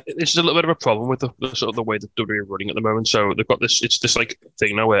whenever. It's a little bit of a problem with the sort of the way that WWE are running at the moment. So they've got this like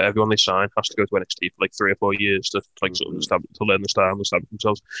thing now where everyone they sign has to go to NXT for like 3 or 4 years to like sort of to learn the style and establish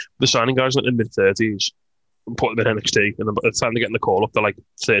themselves. They're signing guys in their mid-30s and put them in NXT, and then by the time they get in the call up, they're like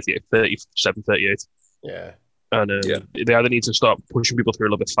 38, 37, 38. Yeah. And they either need to start pushing people through a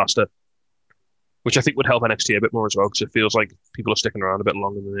little bit faster, which I think would help NXT a bit more as well, because it feels like people are sticking around a bit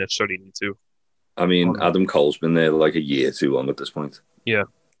longer than they necessarily need to. I mean, Adam Cole's been there like a year too long at this point. Yeah.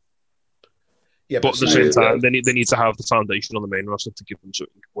 Yeah, but at the same time, they need to have the foundation on the main roster to give them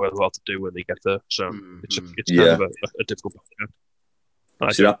something worthwhile to do when they get there. So it's kind of a difficult project.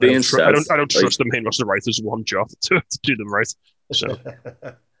 I don't trust the main roster writers one job to do them right. So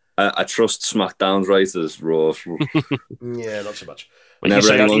I trust SmackDown's writers, Raw. Yeah, not so much.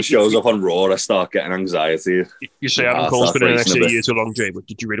 Whenever anyone shows up on Raw, I start getting anxiety. You say Adam Cole's been in NXT a year too long, Jay, but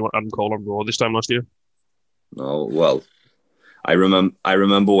did you really want Adam Cole on Raw this time last year? No, well, I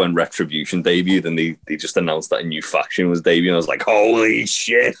remember when Retribution debuted and they just announced that a new faction was debuting. I was like, holy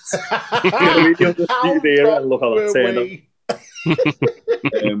shit! Look how that turned out.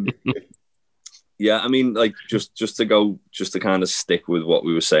 Yeah, I mean, like just to kind of stick with what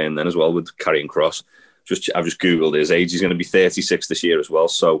we were saying then as well with Karrion Kross. I've just googled his age. He's going to be 36 this year as well.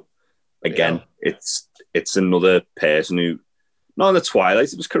 So again, it's another person who not in the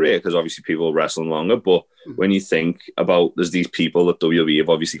twilight of his career because obviously people are wrestling longer. But when you think about there's these people that WWE have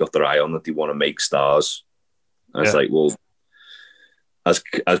obviously got their eye on that they want to make stars. And it's like, well, as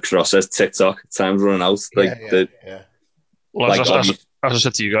Kross says, TikTok time's running out. Well, like, as I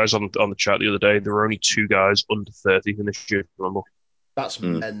said to you guys on the chat the other day, there were only 2 guys under 30 in this year. That's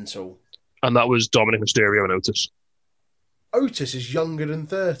mental. And that was Dominic Mysterio and Otis. Otis is younger than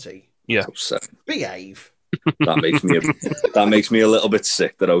 30. Yeah. Behave. That makes me a little bit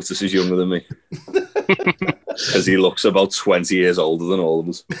sick that Otis is younger than me. Because he looks about 20 years older than all of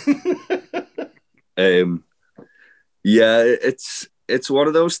us. Yeah, it's one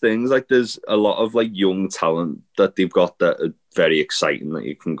of those things. Like, there's a lot of like young talent that they've got that are very exciting. That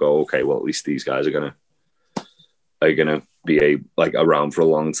you can go, okay, well, at least these guys are gonna be around for a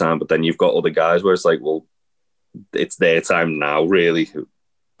long time. But then you've got other guys where it's like, well, it's their time now, really.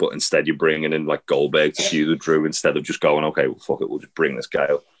 But instead, you're bringing in like Goldberg to feud with Drew instead of just going, okay, well, fuck it, we'll just bring this guy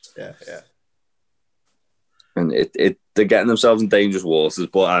up. Yeah. And they're getting themselves in dangerous waters.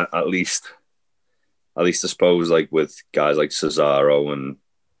 But at least I suppose, like with guys like Cesaro and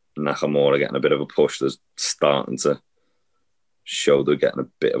Nakamura getting a bit of a push, they're starting to show they're getting a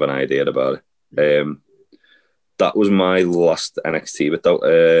bit of an idea about it. That was my last NXT bit,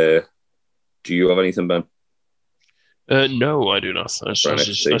 though. Do you have anything, Ben? No, I do not. As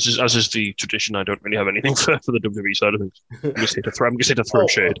is the tradition, I don't really have anything for the WWE side of things. I'm just here to throw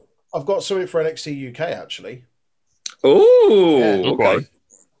shade. I've got something for NXT UK, actually. Oh, okay.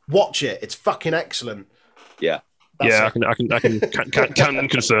 Watch it. It's fucking excellent. Yeah. I can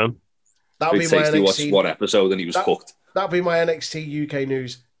confirm. That'll be my NXT. Watched one episode and he was hooked. That'll be my NXT UK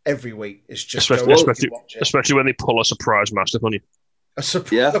news every week. It's just especially when they pull a surprise mastiff on you.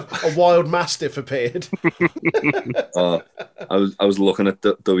 A wild mastiff appeared. I was looking at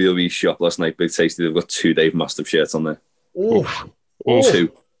the WWE shop last night. Big Tasty. They've got 2 Dave Mastiff shirts on there. Oof.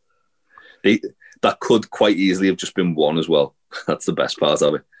 2. That could quite easily have just been 1 as well. That's the best part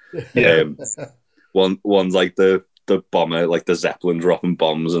of it. Yeah. One's like the bomber, like the Zeppelin dropping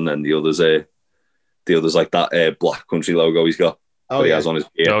bombs, and then the other's like that Black Country logo he's got. He has on his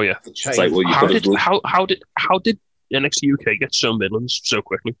ear. Oh yeah. It's like, well, how did NXT UK get so Midlands so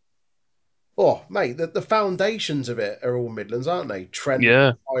quickly? Oh, mate, the foundations of it are all Midlands, aren't they? Trent,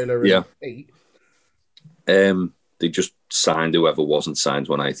 Tyler, and Pete. They just signed whoever wasn't signed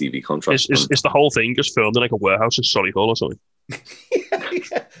to an ITV contract. Is the whole thing just filmed in like a warehouse in Solihull or something?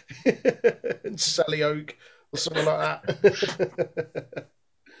 In Sally Oak or something like that.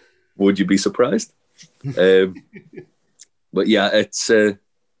 Would you be surprised? But yeah, it's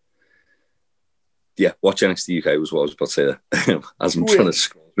watch NXT UK was what I was about to say there. As I'm trying to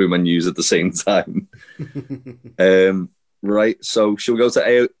scroll through my news at the same time. Right, so shall we go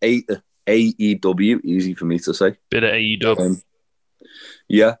to AEW? Easy for me to say. Bit of AEW.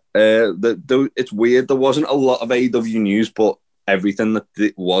 It's weird. There wasn't a lot of AEW news, but everything that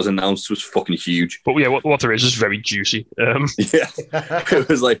was announced was fucking huge. But yeah, what there is very juicy. It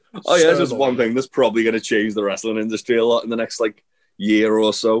was like, this is one thing that's probably going to change the wrestling industry a lot in the next like year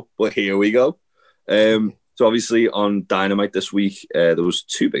or so. But here we go. So obviously on Dynamite this week, there was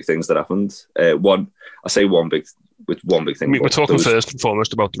 2 big things that happened. One big thing. I mean, we're talking first and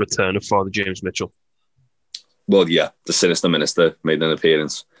foremost about the return of Father James Mitchell. Well, yeah, the Sinister Minister made an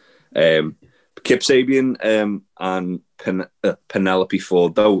appearance. Kip Sabian and Penelope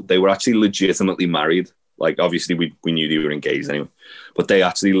Ford, though, they were actually legitimately married. Like, obviously, we knew they were engaged anyway, but they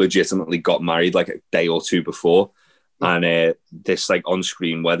actually legitimately got married like a day or 2 before. And this like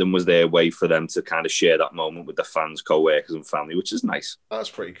on-screen wedding was their way for them to kind of share that moment with the fans, co-workers, and family, which is nice.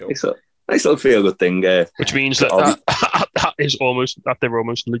 That's pretty cool. Nice little feel-good thing. Which means that is almost their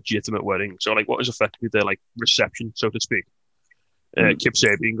almost legitimate wedding. So, like, what is effectively their like reception, so to speak? Kip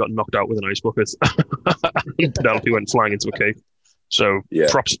Sabian got knocked out with an ice bucket. Penelope went flying into a cake. So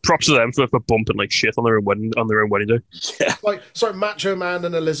props to them for bumping like shit on their own wedding day. Yeah. Like, sorry, Macho Man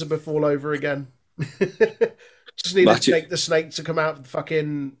and Elizabeth all over again. Just needed to make the snake to come out with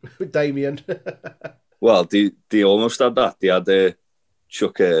fucking Damien. Well, they almost had that. They had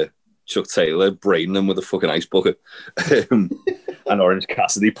Chuck Taylor braiding them with a fucking ice bucket, and Orange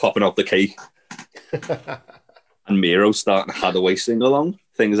Cassidy popping out the cake, and Miro starting Hathaway sing along.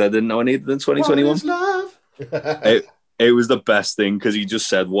 Things I didn't know I needed in 2021. What is love? It was the best thing because he just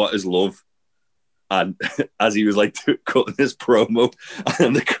said, "What is love?" And as he was like cutting his promo,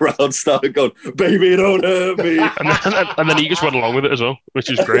 and the crowd started going, "Baby, don't hurt me," and then he just went along with it as well,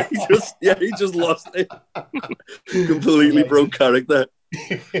 which is great. he just lost it, completely broke character.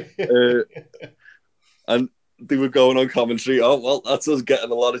 And they were going on commentary. Oh well, that's us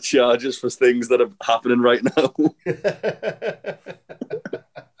getting a lot of charges for things that are happening right now.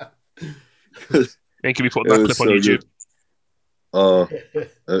 And can we put that clip on YouTube? Good. Oh,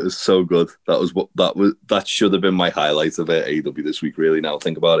 it was so good. That should have been my highlight of AEW this week. Really, now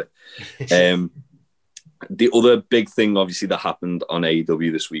think about it. The other big thing, obviously, that happened on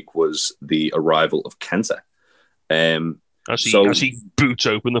AEW this week was the arrival of Kenta. As he boots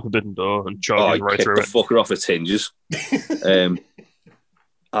open the forbidden door and charges right through it. The fucker off its hinges.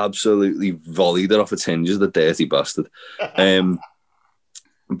 Absolutely volleyed it off its hinges, the dirty bastard.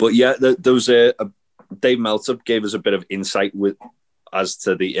 But yeah, there was Dave Meltzer gave us a bit of insight as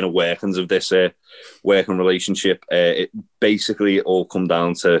to the inner workings of this working relationship. It basically all come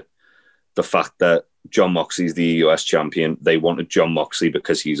down to the fact that Jon Moxley's the US champion. They wanted Jon Moxley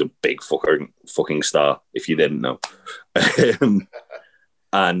because he's a big fucking star, if you didn't know.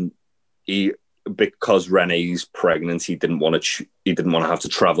 And because Renee's pregnant, he didn't want to have to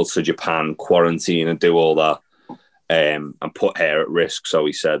travel to Japan, quarantine, and do all that, and put her at risk. So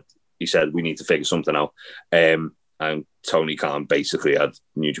he said we need to figure something out. And Tony Khan basically had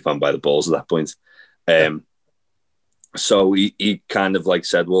New Japan by the balls at that point. So he kind of like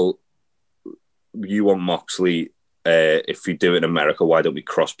said, well, you want Moxley, if you do it in America, why don't we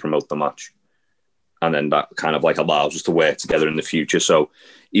cross promote the match? And then that kind of like allows us to work together in the future. So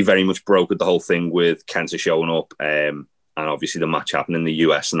he very much brokered the whole thing with Kenta showing up, and obviously the match happening in the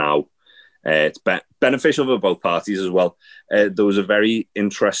US now. It's beneficial for both parties as well. There was a very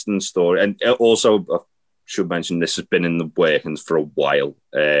interesting story, and also I should mention this has been in the workings for a while.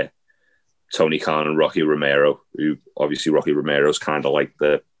 Tony Khan and Rocky Romero, who obviously Rocky Romero is kind of like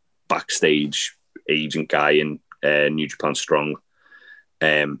the backstage agent guy in New Japan Strong.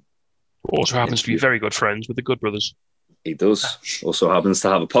 Also happens to be very good friends with the Good Brothers. He does. Also happens to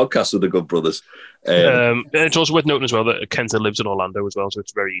have a podcast with the Good Brothers. It's also worth noting as well that Kenta lives in Orlando as well, so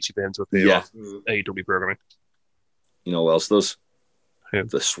it's very easy for him to appear on AEW programming. You know who else does? Who?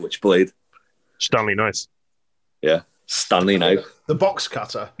 The Switchblade. Stanley Knight. Yeah, Stanley Knight. The box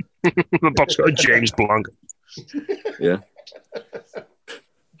cutter. The box cutter, James Blanc. Yeah.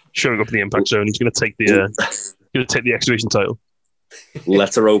 Showing up in the Impact Zone, he's going to take the X Division title.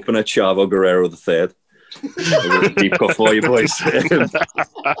 Letter opener, Chavo Guerrero III. Deep cut for you, boys.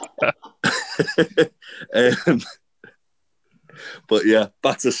 But yeah,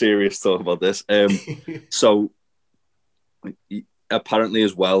 back to serious talk about this. So apparently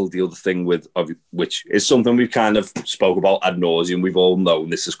as well, the other thing which is something we've kind of spoke about ad nauseum, we've all known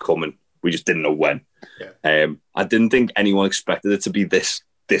this is coming. We just didn't know when. Yeah. I didn't think anyone expected it to be this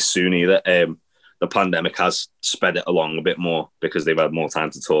soon either. The pandemic has sped it along a bit more because they've had more time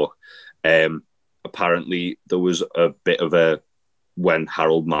to talk. Apparently there was a bit of when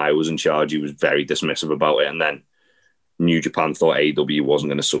Harold Meyer was in charge, he was very dismissive about it. And then New Japan thought AEW wasn't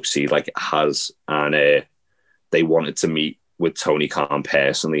going to succeed like it has. And they wanted to meet with Tony Khan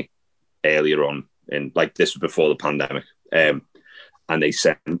personally earlier on. And like this was before the pandemic. And they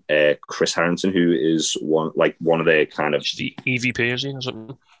sent Chris Harrington, who is one of their kind of the EVP, is he, or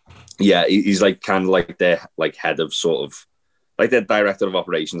something? Yeah, he's like kind of like their like head of sort of like their director of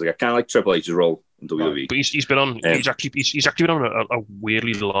operations, like kind of like Triple H's role in WWE. But he's been on. He's actually been on a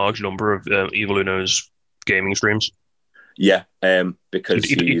weirdly large number of Evil Uno's gaming streams. Yeah, because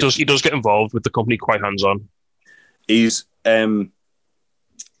he does get involved with the company quite hands on. He's I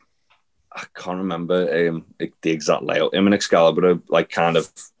can't remember the exact layout. Him and Excalibur are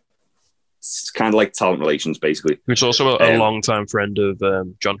it's kind of like talent relations, basically. He's also a long-time friend of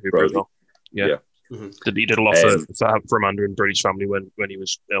John Hooper Brody as well. Yeah. Mm-hmm. He did a lot for Amanda and Brody's family when he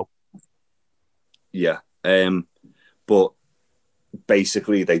was ill. Yeah. But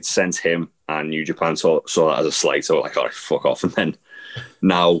basically, they'd sent him, and New Japan saw that as a slight, so like, all right, fuck off. And then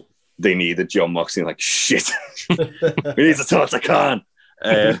now they needed Jon Moxley, like, shit, we need to talk to Khan.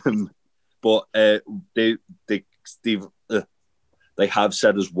 But they have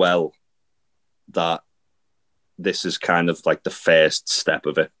said as well that this is kind of like the first step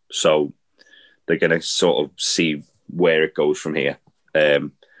of it. So they're going to sort of see where it goes from here.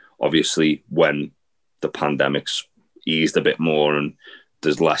 Obviously, when the pandemic's eased a bit more and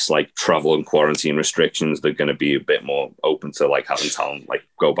there's less like travel and quarantine restrictions, they're going to be a bit more open to like having talent like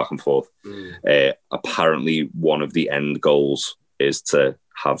go back and forth. Apparently, one of the end goals is to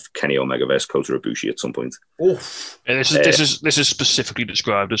have Kenny Omega versus Kota Ibushi at some point. Oof. And this is specifically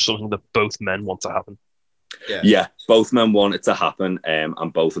described as something that both men want to happen. Yeah, both men want it to happen,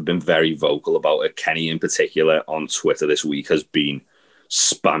 and both have been very vocal about it. Kenny, in particular, on Twitter this week has been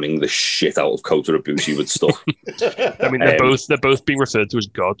spamming the shit out of Kota Ibushi with stuff. I mean, they're both being referred to as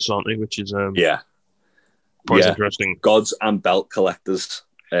gods, aren't they? Which is quite interesting. Gods and belt collectors.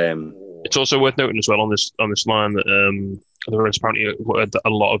 It's also worth noting as well on this line that there is apparently a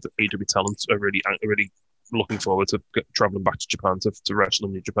lot of AEW talent are really looking forward to traveling back to Japan to wrestle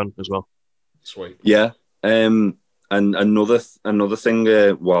in New Japan as well. Sweet. Yeah. And another thing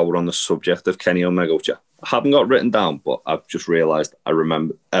while we're on the subject of Kenny Omega, which I haven't got written down, but I've just realised I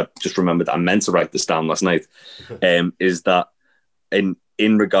remembered I meant to write this down last night, is that in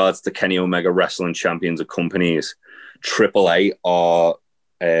regards to Kenny Omega wrestling champions of companies, AAA are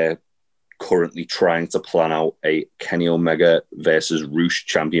currently trying to plan out a Kenny Omega versus Roosh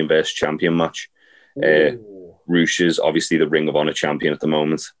champion versus champion match. Roosh is obviously the Ring of Honor champion at the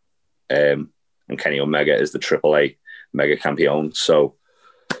moment. And Kenny Omega is the AAA Mega Campeon. So,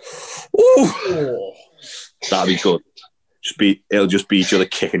 that'd be good. It'll just be each other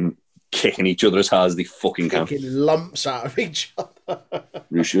kicking each other as hard as they fucking can. Kicking lumps out of each other.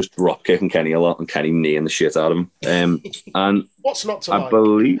 Roosh just drop kicking Kenny a lot and Kenny kneeing the shit out of him. And what's not to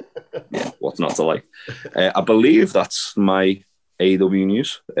like? What's not to like? I believe that's my AEW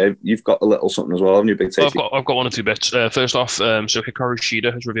news. You've got a little something as well, haven't you, Big Tasty? I've got one or two bits. First off, so Hikaru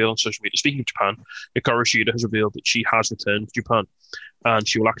Shida has revealed on social media, speaking of Japan, Hikaru Shida has revealed that she has returned to Japan and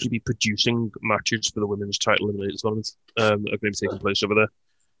she will actually be producing matches for the women's title eliminator tournament are going to be taking place over there.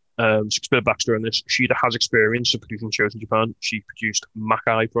 Just a bit of backstory on this. Shida has experience of producing shows in Japan. She produced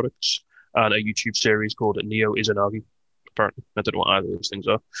Makai products and a YouTube series called Neo Izanagi, apparently. I don't know what either of those things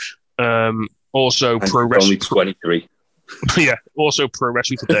are. Also, and Pro Wrestling... Only 23. Yeah, also Pro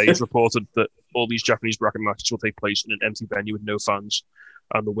Wrestling Today has reported that all these Japanese bracket matches will take place in an empty venue with no fans,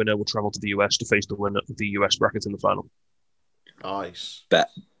 and the winner will travel to the US to face the winner of the US bracket in the final. Nice.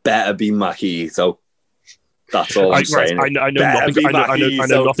 Better be Maki Ito. That's all I'm saying. I know nothing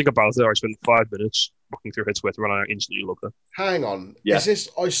about her. I spent 5 minutes looking through her Twitter and I instantly loved her. Hang on. Yeah.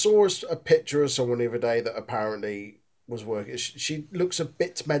 I saw a picture of someone the other day that apparently was working. She looks a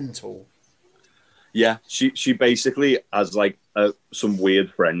bit mental. Yeah, she basically has like some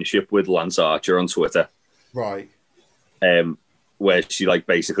weird friendship with Lance Archer on Twitter, right? Where she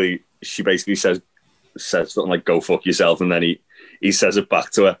basically says something like "Go fuck yourself," and then he says it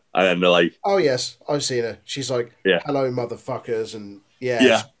back to her, and then they're like, "Oh yes, I've seen her." She's like, "Yeah, hello, motherfuckers," and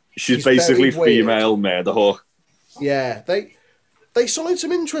she's basically female Murderhawk. Yeah, they signed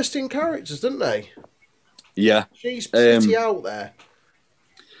some interesting characters, didn't they? Yeah, she's pretty out there.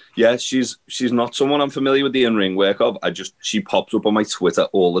 Yeah, she's not someone I'm familiar with the in-ring work of. She pops up on my Twitter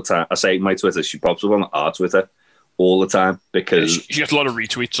all the time. I say my Twitter, she pops up on our Twitter all the time because she gets a lot of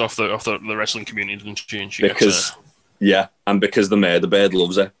retweets off the wrestling community, doesn't she? And because the Murder Bird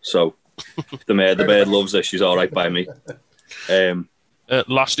loves her. So if the Murder Bird loves her, she's all right by me.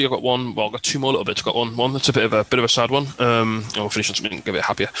 Lastly, I've got two more little bits. I've got one that's a bit of a sad one. And we'll finish on something a bit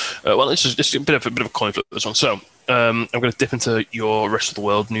happier. It's a bit of a coin flip, this one. So I'm going to dip into your rest of the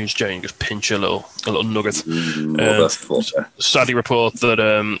world news, Jay, and just pinch a little nugget. Sadly report that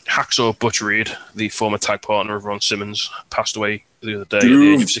Hacksaw Butch Reed, the former tag partner of Ron Simmons, passed away the other day at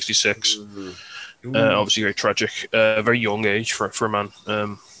the age of 66. Obviously very tragic. Very young age for a man,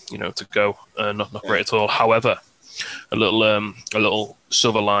 to go. Not great at all. However, a little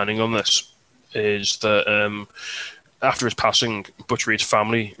silver lining on this is that after his passing, Butch Reed's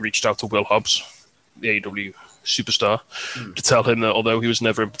family reached out to Will Hobbs, the AEW superstar, to tell him that although he was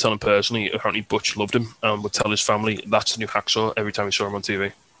never able to tell him personally, apparently Butch loved him and would tell his family that's the new Hacksaw every time he saw him on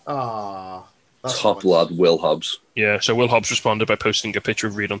TV. Top lad, Will Hobbs. Yeah, so Will Hobbs responded by posting a picture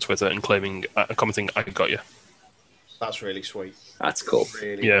of Reed on Twitter and commenting, "I got you." That's really sweet. That's cool.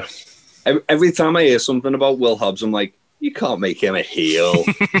 Really yeah. nice. Every time I hear something about Will Hobbs, I'm like, You can't make him a heel.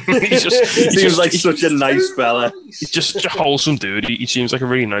 He's Seems like such a nice fella. He's just a wholesome dude. He seems like a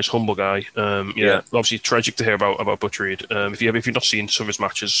really nice, humble guy. Obviously tragic to hear about Butch Reed. If you've not seen some of his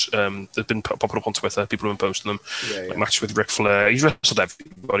matches, they've been popping up on Twitter. People have been posting them. Like matches with Ric Flair. He's wrestled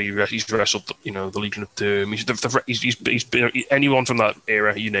everybody. He's wrestled, the Legion of Doom. He's been anyone from that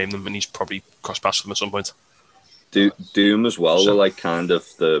era. You name them, and he's probably crossed paths with them at some point. Doom as well. Were like kind of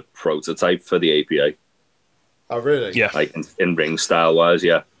the prototype for the APA. Oh, really? Yeah. Like in ring style wise,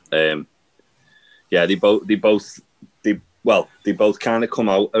 yeah. They both kind of come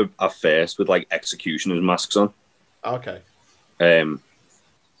out at first with like executioners masks on. Okay. And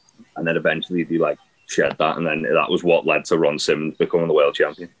then eventually they like shed that, and then that was what led to Ron Simmons becoming the world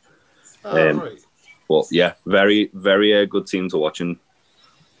champion. Right. But yeah, very, very good team to watch in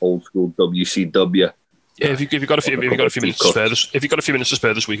old school WCW. Yeah, if you've got a few minutes to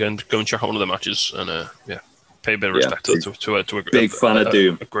spare this weekend, go and check out one of the matches and pay a bit of respect to a big fan of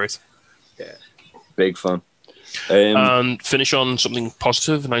Doom. Great. Yeah. Big fan. And finish on something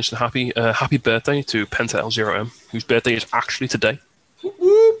positive, nice and happy. Happy birthday to Penta L0M, whose birthday is actually today.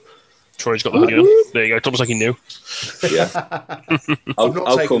 Whoop. Troy's got the hoodie on. There you go. It's almost like he knew. Yeah.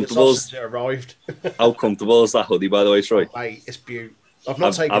 How comfortable it arrived. How comfortable is that hoodie, by the way, Troy? Mate, it's beautiful. I've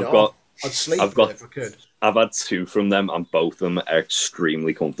not taken it off. I'd sleep with it if I could. I've had 2 from them, and both of them are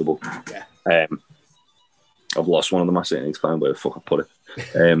extremely comfortable. Yeah. I've lost one of them. I need to find where the fuck I put it.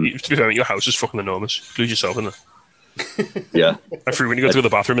 To be fair, your house is fucking enormous. Lose yourself in there. Yeah. I frequently go to the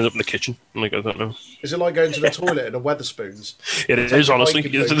bathroom and up in the kitchen. I'm like, I don't know. Is it like going to the toilet in a Weatherspoons? It is, honestly.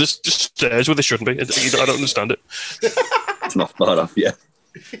 There's just stairs where they shouldn't be. I don't understand it. It's not far off yet.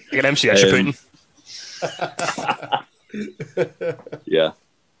 Like an MCS you're painting. Yeah.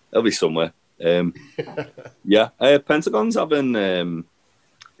 It'll be somewhere. Pentagon's having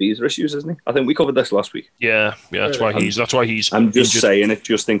visa issues, isn't he? I think we covered this last week. Yeah. That's why he's. I'm just saying it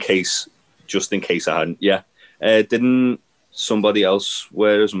just in case I hadn't. Yeah. Didn't somebody else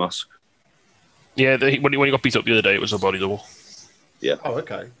wear his mask? Yeah, when he got beat up the other day, it was a body double. Yeah. Oh,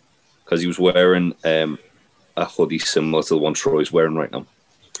 okay. Because he was wearing a hoodie similar to the one Troy's wearing right now.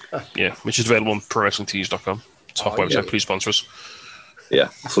 Yeah, which is available on ProWrestlingTees.com. Top website. Yeah. Please sponsor us. Yeah,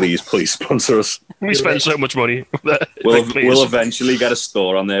 please sponsor us. We spend so much money. We'll eventually get a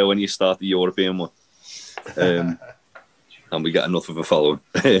store on there when you start the European one. And we get enough of a following.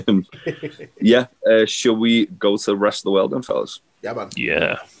 Shall we go to the rest of the world then, fellas? Yeah, man.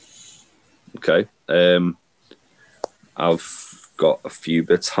 Yeah. Okay. I've got a few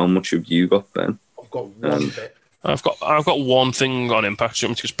bits. How much have you got, Ben? I've got one bit. I've got one thing on Impact. So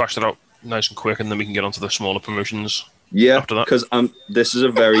I'm just bash that out nice and quick, and then we can get onto the smaller promotions. Yeah, after that, because this is a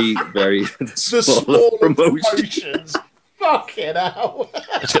very, very smaller promotions. Fucking hell!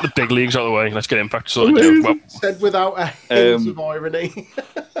 Let's get the big leagues out of the way. Let's get Impact sorted out. Well, said without a hint of irony.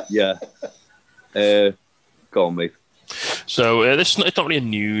 Yeah. Go on, mate. So it's not really a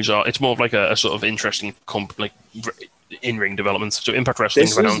news. It's more of like a sort of interesting in-ring development. So Impact Wrestling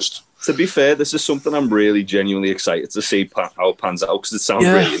have announced. To be fair, this is something I'm really genuinely excited to see how it pans out because it sounds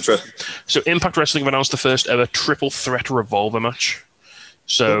really interesting. So Impact Wrestling have announced the first ever triple threat revolver match.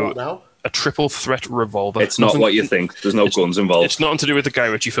 So a triple threat revolver. It's not what you think. There's no guns involved. It's nothing to do with the Guy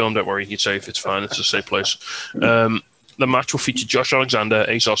Ritchie film. Don't worry, he's safe. It's fine. It's a safe place. The match will feature Josh Alexander,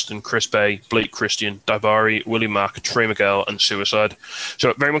 Ace Austin, Chris Bay, Blake Christian, Daivari, Willie Mack, Trey Miguel, and Suicide. So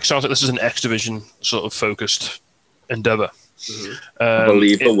it very much sounds like this is an X Division sort of focused endeavor. Mm-hmm. I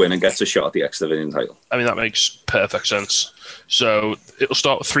believe the winner gets a shot at the X Division title. I mean, that makes perfect sense. So it'll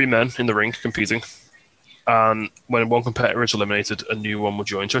start with 3 men in the ring competing. And when one competitor is eliminated, a new one will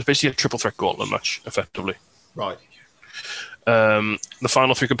join. So it's basically a triple threat gauntlet match, effectively. Right. The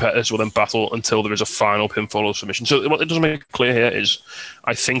final 3 competitors will then battle until there is a final pinfall or submission. So what it doesn't make clear here is,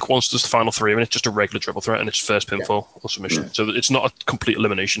 I think once there's the final 3, I mean, it's just a regular triple threat and it's first pinfall or submission. So it's not a complete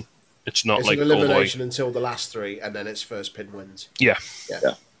elimination. It's not like an elimination until the last 3, and then it's first pin wins. Yeah.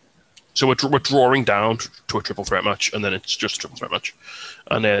 So we're drawing down to a triple threat match, and then it's just a triple threat match,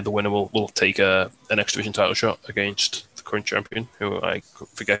 and the winner will take an X Division title shot against the current champion, who I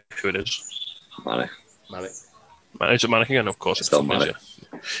forget who it is. Manic. Is it Manic again? Of course, it's Manic.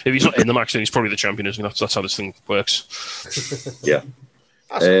 If he's not in the match, then he's probably the champion, isn't he? That's how this thing works. Yeah.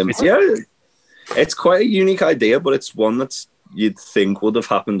 It's quite a unique idea, but it's one that's you'd think would have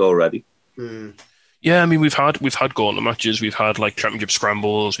happened already. Yeah, I mean, we've had gauntlet matches, we've had like championship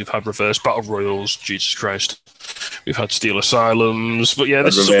scrambles, we've had reverse battle royals. Jesus Christ, we've had steel asylums, but yeah,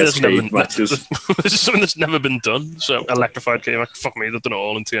 this is something that's never been done. So electrified came, fuck me, they've done it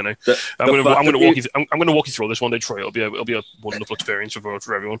all in TNA. I'm going to walk you through this one day, Troy. It'll be a wonderful experience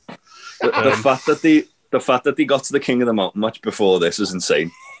for everyone. The fact that the fact that they got to the King of the Mountain match before this is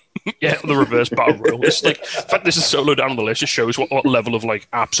insane. Yeah, the reverse battle royal. It's like, in fact, this is so low down on the list. It shows what level of like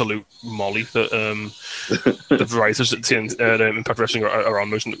absolute molly that the writers at Impact Wrestling are on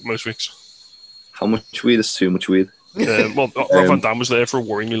most weeks. How much weed is too much weed? Well, Rob Van Dam was there for a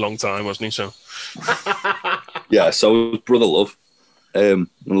worryingly long time, wasn't he? So yeah, so was Brother Love. And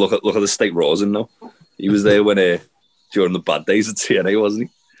look at the state Rosen now. He was there when during the bad days at TNA, wasn't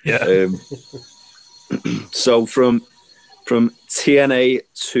he? Yeah. So from TNA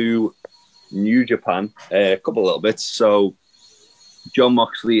to New Japan, a couple of little bits. So Jon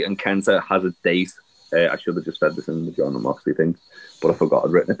Moxley and Kenta has a date. I should have just said this in the Jon and Moxley thing, but I forgot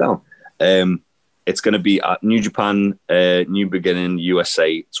I'd written it down. It's going to be at New Japan, New Beginning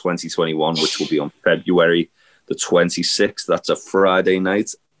USA 2021, which will be on February the 26th. That's a Friday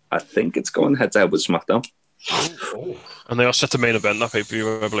night. I think it's going head-to-head with SmackDown. And they are set to main event that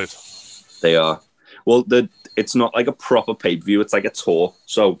pay-per-view, I believe. They are. Well, it's not like a proper pay-per-view. It's like a tour.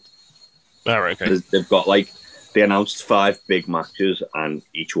 So okay. They've got they announced 5 big matches, and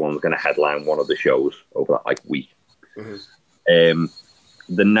each one's going to headline one of the shows over that week. Mm-hmm.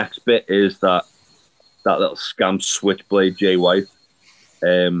 The next bit is that little scamp Switchblade Jay White.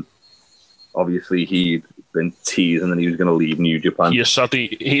 Obviously, he'd been teasing that he was going to leave New Japan. He is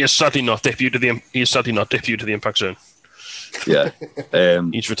sadly not debuted to the Impact Zone. Yeah,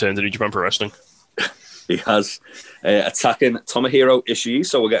 he's returned to New Japan Pro Wrestling. He has attacking Tomohiro Ishii,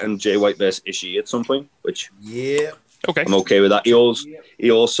 so we're getting Jay White versus Ishii at some point, which okay, I'm okay with that.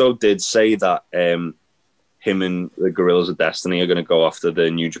 He also did say that him and the Gorillas of Destiny are going to go after the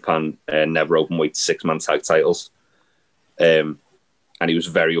New Japan Never Openweight 6-man tag titles, and he was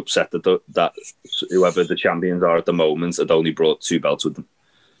very upset that whoever the champions are at the moment had only brought 2 belts with them.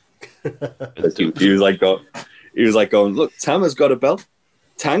 he was like going, look, Tama's got a belt,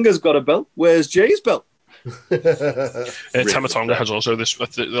 Tanga's got a belt. Where's Jay's belt? Tama Tonga has also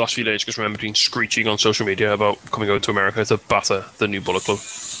the last few days, because remember, been screeching on social media about coming over to America to batter the New Bullet Club.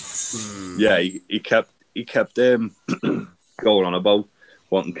 Yeah, he kept going on about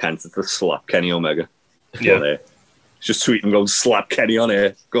wanting Kenta to slap Kenny Omega. Yeah, just tweeting going, slap Kenny on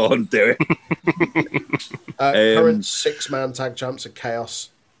here. Go on, do it. Current 6-man tag champs are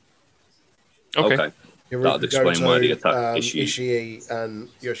Chaos. Okay. That'd explain why they attacked Ishii and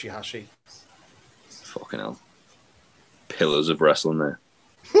Yoshihashi. Fucking hell. Pillars of wrestling there.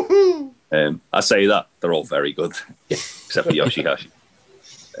 I say that. They're all very good. Except for Yoshihashi.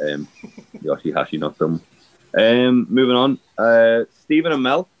 Yoshihashi, not them. Moving on. Stephen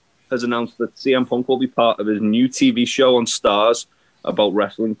Amell has announced that CM Punk will be part of his new TV show on Stars about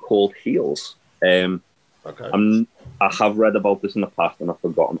wrestling called Heels. I have read about this in the past and I've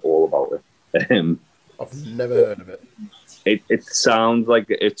forgotten all about it. I've never heard of it. It sounds like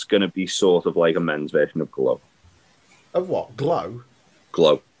it's going to be sort of like a men's version of Glow. Of what? Glow?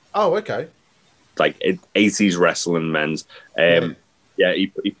 Glow. Oh, okay. Like 80s wrestling men's. Yeah, he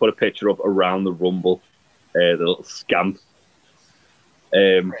put a picture up around the Rumble, the little scamp.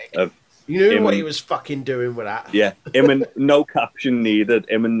 Of you knew what he was fucking doing with that. Yeah, him and no caption needed.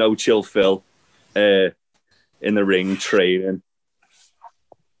 Him and No Chill Phil in the ring training.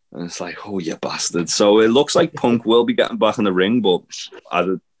 And it's like, oh, you bastard. So it looks like Punk will be getting back in the ring, but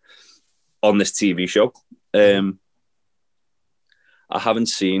on this TV show. I haven't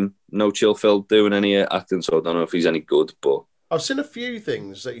seen No Chill Phil doing any acting, so I don't know if he's any good. But I've seen a few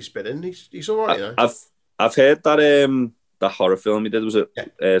things that he's been in. He's all right, you know. I've heard that that horror film he did was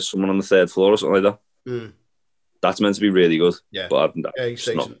Someone on the Third Floor or something like that. Mm. That's meant to be really good. Yeah, but I've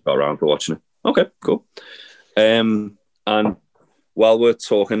just not got around to watching it. Okay, cool. And while we're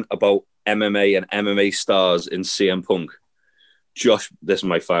talking about MMA and MMA stars in CM Punk, this is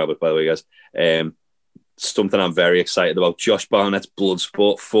my final bit, by the way, guys. Something I'm very excited about. Josh Barnett's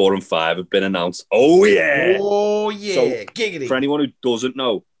Bloodsport 4 and 5 have been announced. Oh, yeah. Oh, yeah. So, giggity. For anyone who doesn't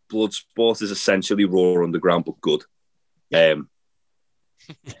know, Bloodsport is essentially Raw Underground, but good. They're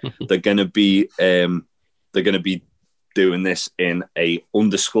going to be doing this in a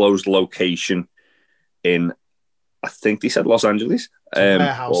undisclosed location in, I think they said Los Angeles.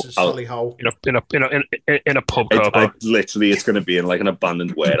 Warehouse in Solihull. In a pub car park. Literally, it's going to be in like an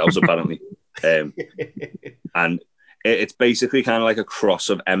abandoned warehouse, apparently. And it's basically kind of like a cross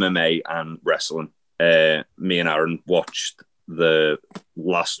of MMA and wrestling. Me and Aaron watched the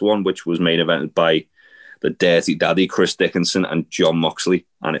last one, which was main evented by the Dirty Daddy, Chris Dickinson, and Jon Moxley.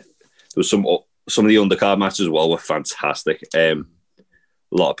 And there was some of the undercard matches as well were fantastic. A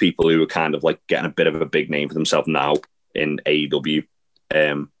lot of people who were kind of like getting a bit of a big name for themselves now in AEW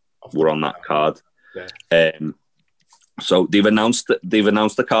were on that card. Yeah. So they've announced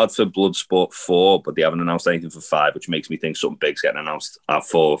the card for Bloodsport 4, but they haven't announced anything for 5, which makes me think something big's getting announced at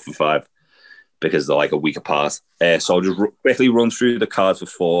 4 for 5 because they're like a week apart. So I'll just quickly run through the cards for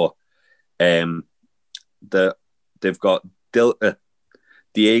 4. They've got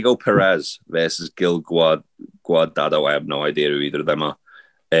Diego Perez versus Gil Guardado. I have no idea who either of them are.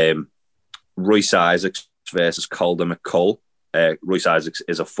 Royce Isaacs versus Calder McCall. Royce Isaacs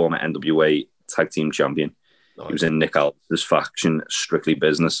is a former NWA Tag Team Champion. Nice. He was in Nick Aldis' faction, Strictly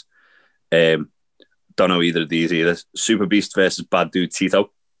Business. Don't know either of these either. Super Beast versus Bad Dude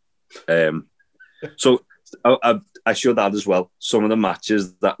Tito. So I should add as well, some of the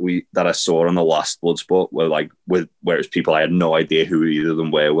matches that I saw on the last Bloodsport were like where it's people I had no idea who either of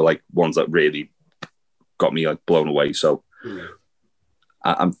them were like ones that really got me like blown away. So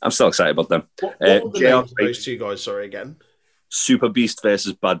I'm still excited about them. What were the names of those two guys? Sorry again. Super Beast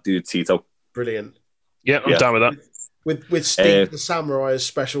versus Bad Dude Tito. Brilliant. Yeah, I'm down with that. With Steve the Samurai as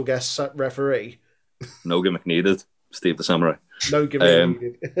special guest referee. No gimmick needed. Steve the Samurai. No gimmick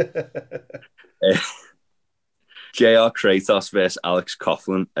needed. JR Kratos versus Alex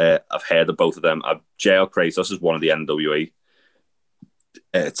Coughlin. I've heard of both of them. JR Kratos is one of the NWA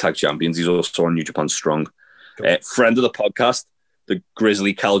tag champions. He's also on New Japan Strong. Friend of the podcast, the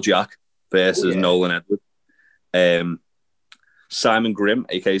Grizzly Cal Jack versus Nolan Edward. Simon Grimm,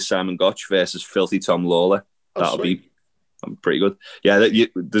 aka Simon Gotch, versus Filthy Tom Lawler. That'll be pretty good. Yeah,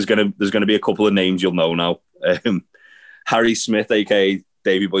 there's gonna be a couple of names you'll know now. Harry Smith, aka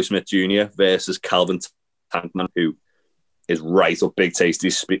Davey Boy Smith Jr. versus Calvin Tankman, who is right up Big Tasty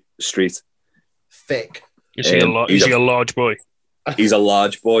Street. Thick. Is he a large boy? He's a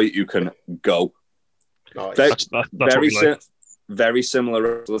large boy who can go. Nice. That's very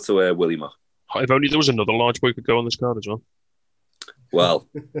similar to Willie Mack. If only there was another large boy who could go on this card as well. Well,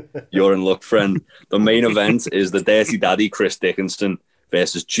 you're in luck, friend. The main event is the Dirty Daddy Chris Dickinson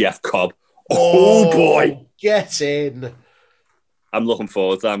versus Jeff Cobb. Oh boy, get in! I'm looking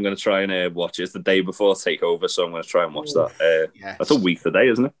forward to that. I'm going to try and watch it. It's the day before Takeover, so I'm going to try and watch that. Yes. That's a week today,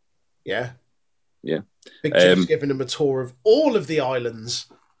 isn't it? Yeah. Yeah. Big Jeff's giving him a tour of all of the islands.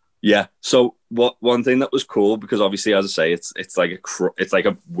 Yeah. So one thing that was cool, because obviously, as I say, it's like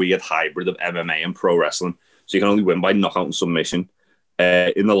a weird hybrid of MMA and pro wrestling. So you can only win by knockout and submission.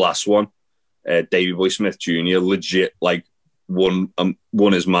 In the last one, Davey Boy Smith Jr. legit like won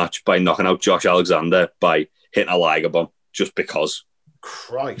his match by knocking out Josh Alexander by hitting a Liger bomb just because.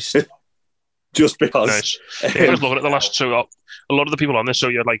 Christ. Just because. Nice. Yeah, I was looking at the last two. A lot of the people on this, so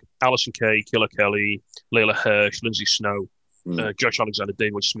you had like Alison Kay, Killer Kelly, Layla Hirsch, Lindsay Snow, Josh Alexander,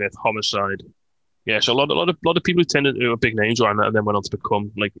 David Smith, Homicide. Yeah, so a lot of people who were big names around that and then went on to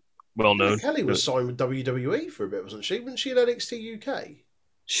become like well known. Kelly was signed with WWE for a bit, wasn't she? Wasn't she in NXT UK?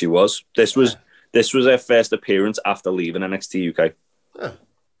 She was. This was her first appearance after leaving NXT UK. Huh.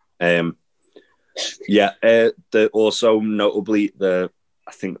 Also notably I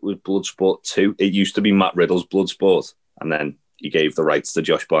think it was Bloodsport 2. It used to be Matt Riddle's Bloodsport, and then he gave the rights to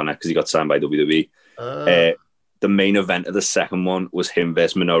Josh Barnett because he got signed by WWE. The main event of the second one was him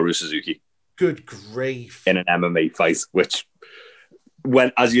versus Minoru Suzuki. Good grief! In an MMA fight, which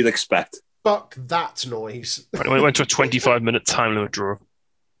went as you'd expect. Fuck that noise. We went to a 25-minute time limit draw.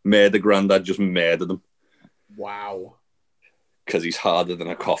 Murder Grandad just murdered him. Wow. Because he's harder than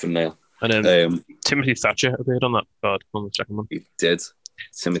a coffin nail. And then Timothy Thatcher appeared on that card on the second one. He did.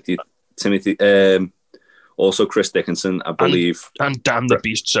 Timothy. Also Chris Dickinson, I believe. And Dan the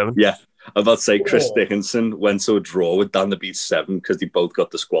Beast 7. Yeah. I was about to say Chris Dickinson went to a draw with Dan the Beast 7 because they both got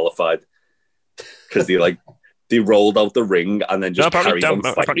disqualified. Because they rolled out the ring and then just carried on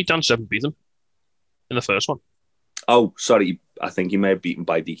fighting. Apparently Dan 7 beat them in the first one. Oh, sorry. I think he may have beaten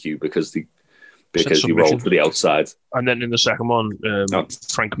by DQ because he rolled to the outside. And then in the second one,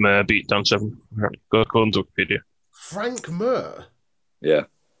 Frank Mir beat Dan 7. Go on to Wikipedia. Frank Mir? Yeah.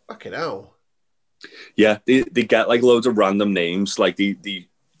 Fucking hell. Yeah, they get like loads of random names. Like they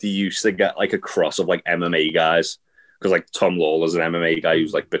used to get like a cross of like MMA guys because like Tom Lawler's an MMA guy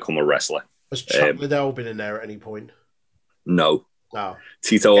who's like become a wrestler. Has Chuck Liddell been in there at any point? No. Oh.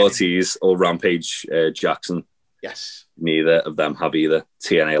 Tito Ortiz or Rampage Jackson. Yes. Neither of them have either.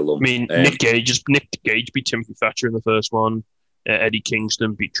 TNA alum. I mean, Nick Gage beat Timothy Thatcher in the first one. Eddie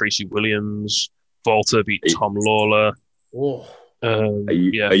Kingston beat Tracy Williams. Volta beat Tom Lawler. Oh. Are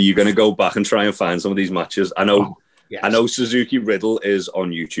you going to go back and try and find some of these matches? I know. Yes. I know Suzuki Riddle is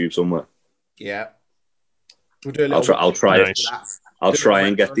on YouTube somewhere. Yeah. We'll do I'll try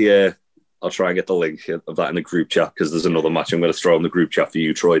and get the link of that in the group chat because there's another match I'm going to throw in the group chat for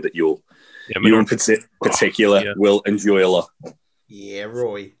you, Troy, that you in particular will enjoy a lot. Yeah,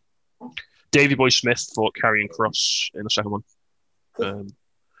 Roy. Davey Boy Smith fought Karrion Kross in the second one. Some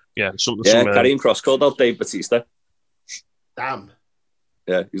Karrion Kross called out Dave Batista. Damn.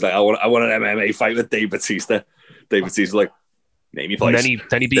 Yeah, he's like, I want an MMA fight with Dave Batista. Dave Batista's like, name your place.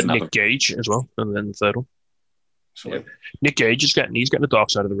 Then he beat Nick Gage as well, and then the third one. Yeah. Nick Gage is getting the dark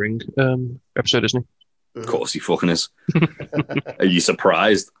side of the ring episode, isn't he? Of course he fucking is. Are you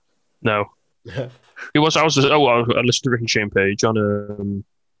surprised? No. It was. I listened to Rick and Shane Page on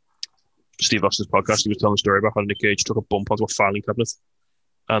Steve Austin's podcast. He was telling a story about how Nick Gage took a bump onto a filing cabinet,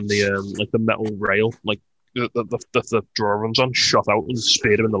 and the metal rail, like the drawer runs on, shot out and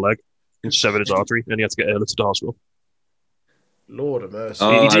speared him in the leg and severed his artery, and he had to get airlifted to the hospital. Lord of mercy.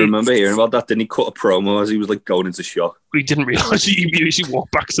 Oh, I remember hearing about that. Didn't he cut a promo as he was like going into shock? He didn't realise he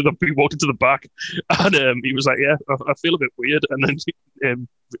walked into the back, and he was like, "Yeah, I feel a bit weird." And then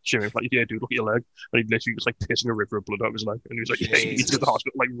Jimmy was like, "Yeah, dude, look at your leg." And he literally was like pissing a river of blood out of his leg, and he was like, "Yeah, you need to go to the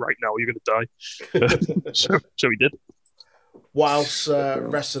hospital like right now. You're going to die." so he did. What else?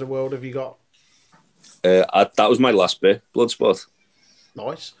 Rest of the world have you got? That was my last bit. Bloodsport.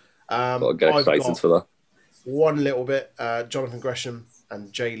 Nice. I'll get excited for that. One little bit. Jonathan Gresham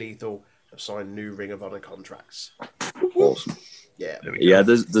and Jay Lethal have signed new Ring of Honor contracts. Awesome. Yeah.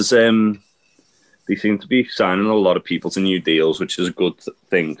 There's they seem to be signing a lot of people to new deals, which is a good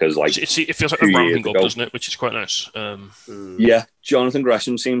thing because like it feels like a rounding up, doesn't it? Which is quite nice. Yeah, Jonathan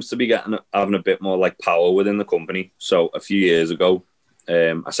Gresham seems to be having a bit more like power within the company. So a few years ago,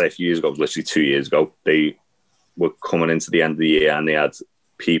 I say a few years ago, it was literally 2 years ago, they were coming into the end of the year and they had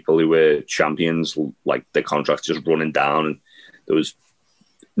people who were champions, like their contracts just running down, and there was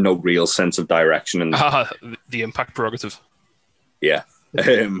no real sense of direction. And the Impact prerogative. Yeah,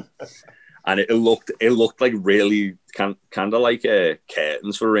 and it looked like really kind of like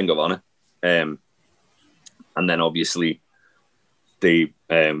curtains for Ring of Honor, and then obviously they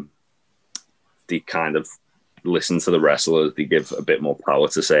kind of listen to the wrestlers. They give a bit more power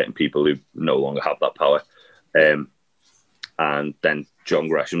to certain people who no longer have that power, and then John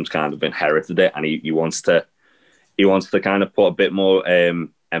Gresham's kind of inherited it, and he wants to kind of put a bit more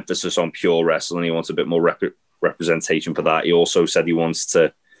emphasis on pure wrestling. He wants a bit more representation for that. He also said he wants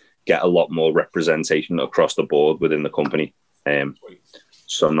to get a lot more representation across the board within the company.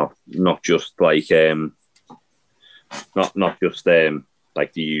 So not just like not just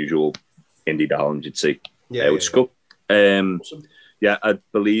like the usual indie darlings you'd see. Which is cool. Awesome. Yeah, I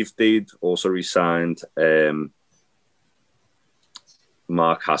believe they'd also re-signed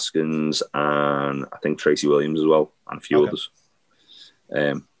Mark Haskins and I think Tracy Williams as well, and a few others.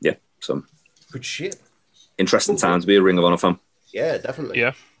 Some good shit. Interesting time to be a Ring of Honor fan. Yeah, definitely.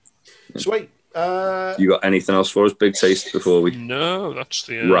 Yeah. Sweet. You got anything else for us, Big Taste, before we that's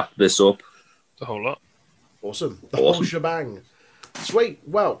the wrap this up? The whole lot. Awesome. The whole shebang. Sweet.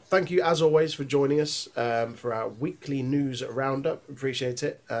 Well, thank you as always for joining us for our weekly news roundup. Appreciate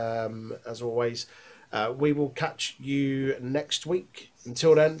it. As always, we will catch you next week.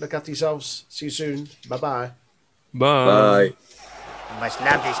 Until then, look after yourselves. See you soon. Bye-bye. Bye. You must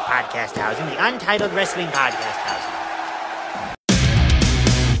love this podcast housing, the Untitled Wrestling Podcast Housing.